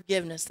to the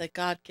forgiveness that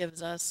God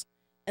gives us,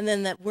 and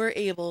then that we're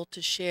able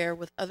to share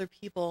with other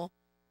people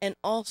and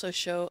also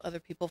show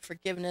other people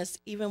forgiveness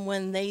even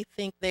when they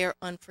think they are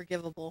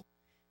unforgivable.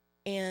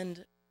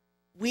 And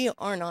we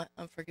are not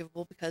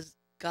unforgivable because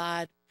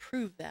God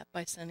proved that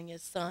by sending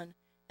his son.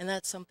 And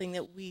that's something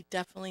that we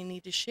definitely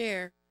need to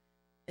share,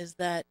 is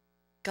that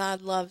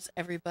God loves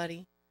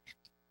everybody.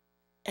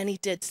 And he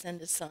did send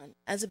his son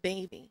as a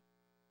baby.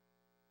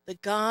 The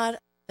God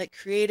that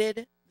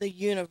created the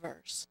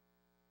universe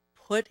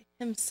put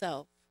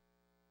himself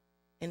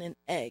in an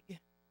egg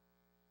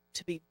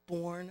to be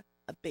born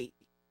a baby.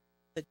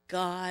 The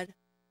God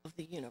of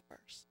the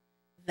universe.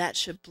 That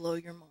should blow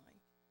your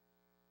mind.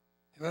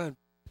 Amen.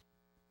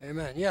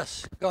 Amen.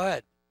 Yes, go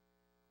ahead.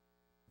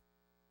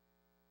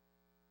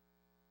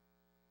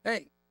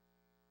 Hey.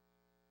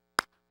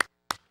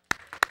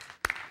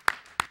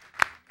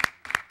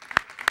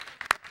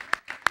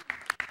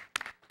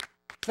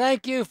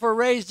 Thank you for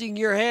raising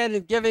your hand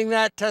and giving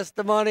that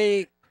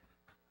testimony.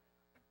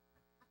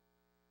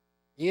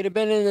 You'd have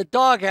been in the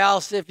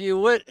doghouse if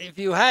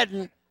you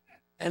hadn't.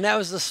 And that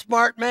was the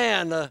smart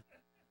man, the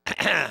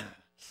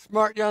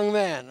smart young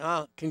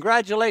man.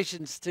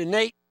 Congratulations to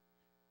Nate,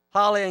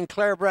 Holly, and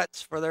Claire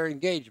Bretz for their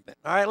engagement.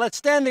 All right, let's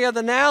stand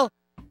together now,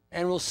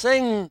 and we'll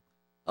sing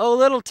 "O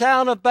Little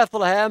Town of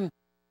Bethlehem."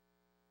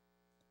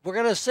 We're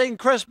going to sing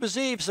Christmas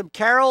Eve, some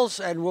carols,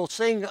 and we'll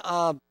sing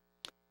 "O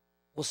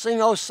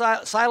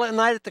Silent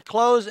Night" at the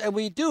close. And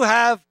we do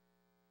have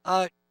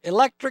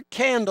electric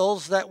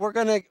candles that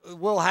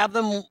we'll have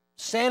them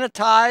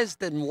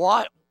sanitized and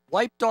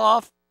wiped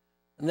off,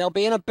 and they'll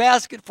be in a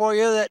basket for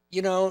you that,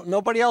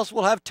 nobody else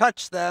will have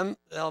touched them.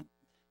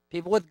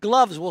 People with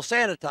gloves will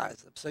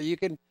sanitize them. So you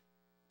can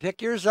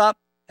pick yours up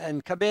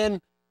and come in,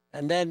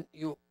 and then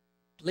you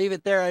leave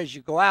it there as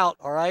you go out,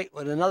 all right,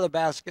 with another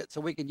basket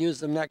so we can use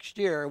them next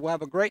year. We'll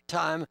have a great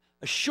time.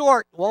 A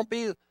short, won't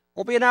be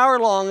an hour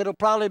long. It'll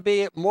probably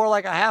be more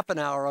like a half an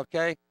hour,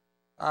 okay?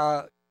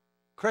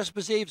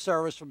 Christmas Eve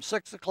service from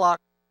 6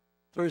 o'clock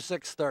through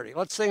 6:30.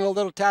 Let's sing "O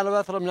Little Town of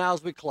Bethlehem" now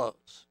as we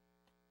close.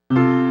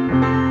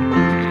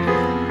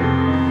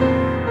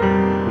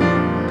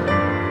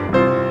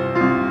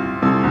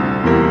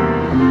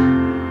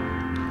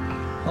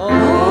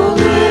 Oh,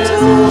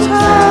 little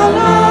town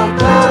of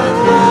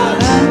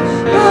Bethlehem,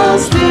 how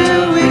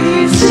still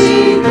we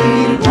see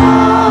thee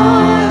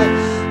lie.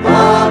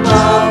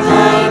 Above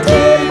thy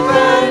deep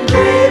and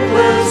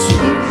dreamless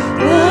sleep,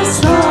 the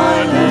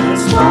silent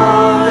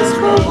stars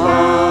go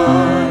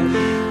by.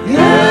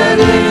 Yet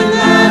in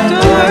that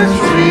dark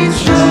street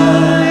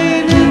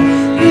shining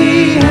the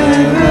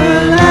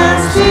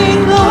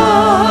everlasting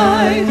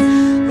light,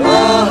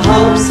 the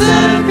hopes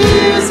and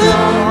fears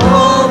of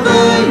all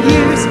the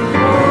years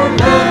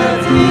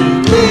nothing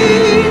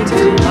lead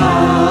to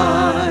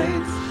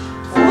hide.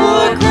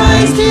 For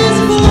Christ is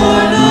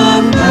born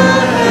of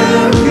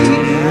Mary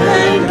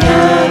and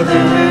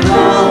gathered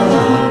all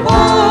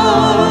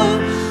above.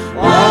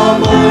 While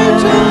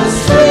mortals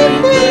sleep,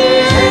 the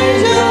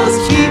angels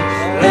keep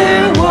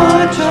their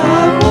watch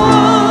of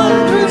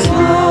wondrous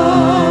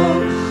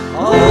love.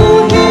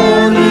 Oh,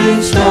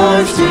 hearing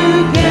stars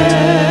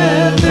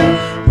together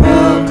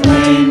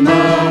proclaim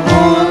the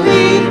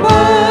holy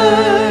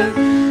birth,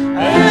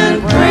 and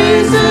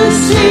praises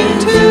sing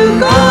to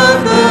God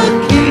the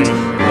King,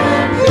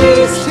 and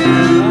peace to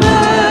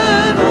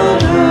man on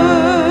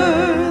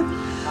earth.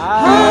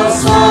 How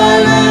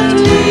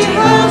silently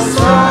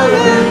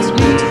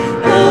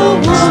the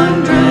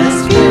wondrous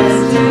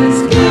gift is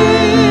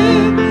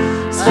given.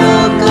 So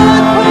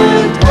God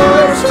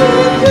imparts to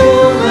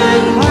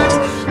human hearts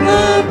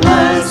the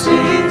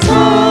blessings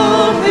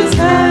of His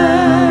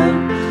hand.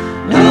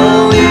 No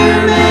ear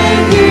may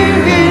hear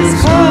His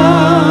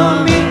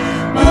coming,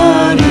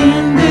 but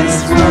in this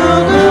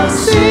world of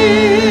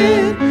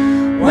sin,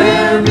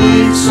 where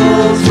meek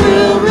souls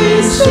will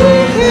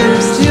receive Him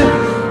still,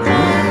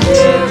 and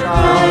His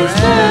Christ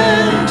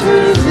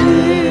enters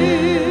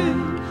in.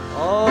 O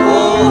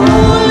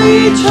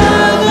holy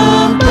child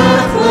of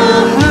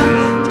Bethlehem,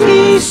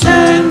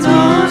 descend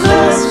on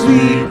us,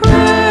 we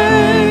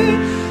pray.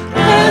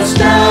 Cast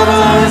out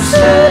our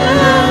sin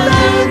and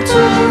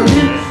enter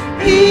in,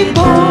 be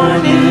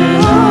born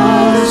in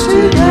us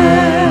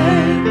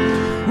today.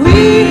 We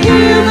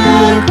hear the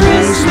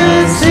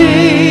Christmas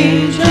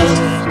angels,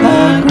 the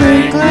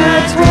great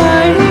glad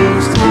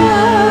tidings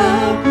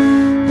tell.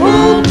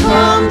 Oh,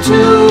 come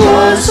to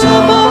us,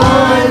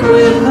 abide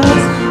with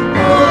us,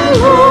 our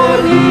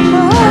Lord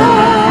Emmanuel.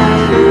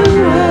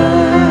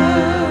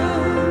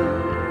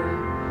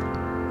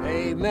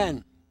 Amen.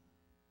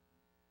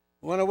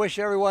 I want to wish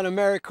everyone a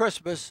Merry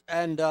Christmas,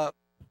 and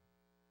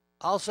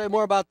I'll say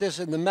more about this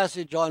in the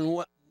message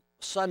on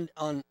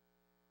on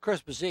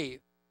Christmas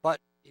Eve. But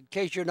in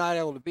case you're not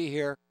able to be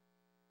here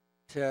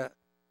to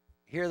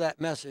hear that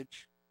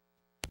message,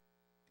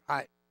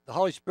 the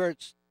Holy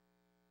Spirit's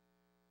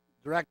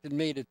directed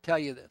me to tell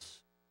you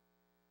this.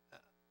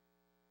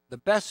 The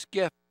best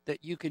gift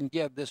that you can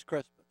give this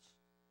Christmas,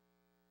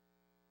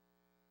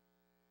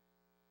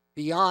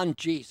 beyond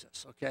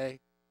Jesus, okay,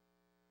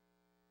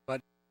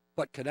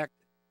 but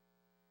connected,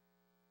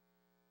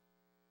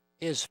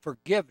 is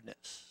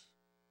forgiveness.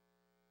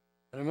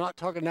 And I'm not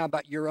talking now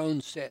about your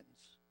own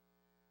sins.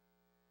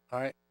 All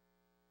right?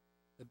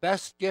 The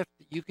best gift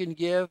that you can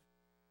give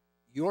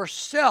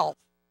yourself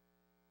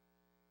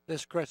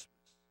this Christmas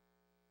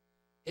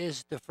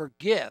is to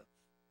forgive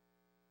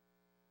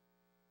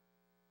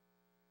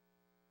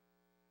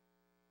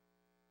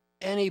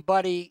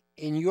anybody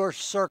in your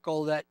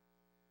circle that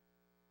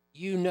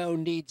you know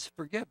needs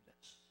forgiveness.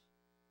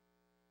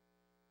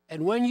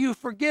 And when you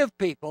forgive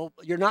people,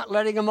 you're not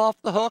letting them off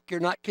the hook.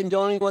 You're not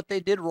condoning what they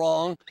did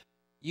wrong.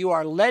 You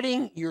are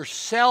letting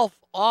yourself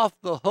off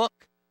the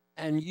hook,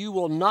 and you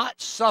will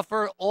not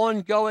suffer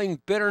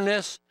ongoing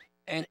bitterness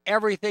and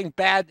everything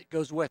bad that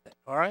goes with it,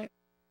 all right?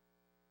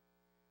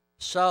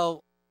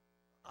 So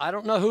I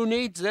don't know who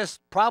needs this.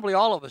 Probably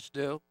all of us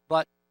do.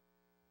 But,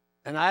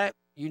 and I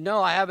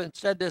haven't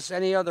said this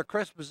any other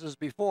Christmases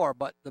before,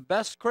 but the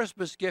best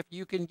Christmas gift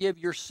you can give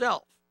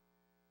yourself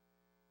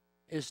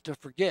is to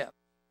forgive.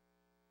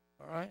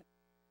 All right?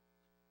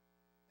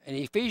 And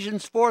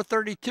Ephesians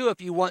 4:32,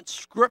 if you want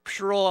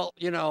scriptural,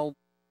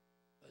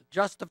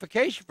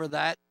 justification for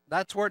that,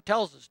 that's where it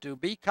tells us to.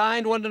 Be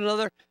kind one to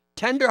another,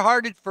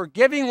 tender-hearted,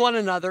 forgiving one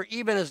another,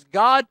 even as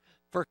God,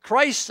 for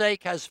Christ's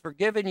sake, has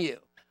forgiven you.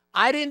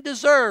 I didn't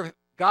deserve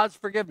God's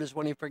forgiveness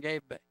when he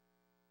forgave me.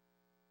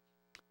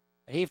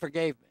 He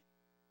forgave me.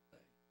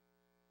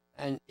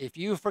 And if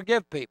you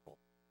forgive people,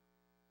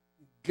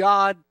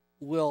 God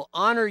will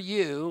honor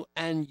you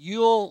and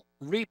you'll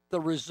reap the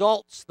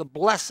results, the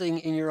blessing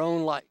in your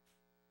own life.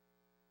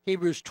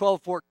 Hebrews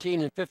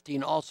 12:14 and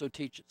 15 also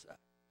teaches that.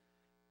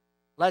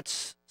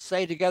 Let's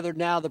say together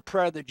now the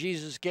prayer that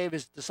Jesus gave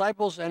his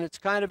disciples, and it's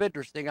kind of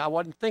interesting. I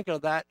wasn't thinking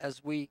of that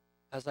as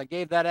I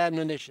gave that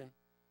admonition,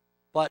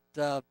 but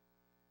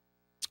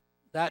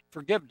that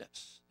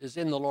forgiveness is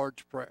in the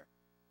Lord's Prayer.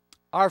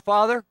 Our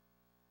Father,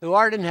 who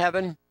art in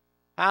heaven,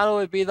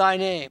 hallowed be thy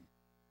name.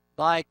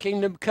 Thy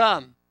kingdom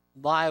come,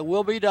 thy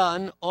will be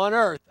done on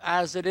earth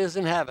as it is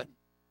in heaven.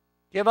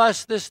 Give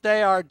us this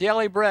day our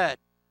daily bread,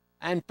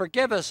 and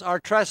forgive us our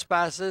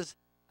trespasses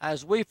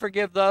as we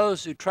forgive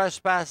those who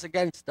trespass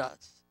against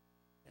us.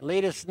 And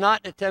lead us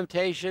not into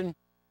temptation,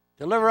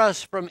 deliver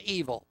us from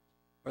evil.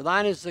 For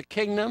thine is the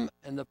kingdom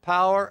and the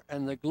power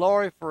and the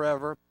glory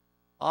forever.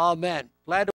 Amen. Glad to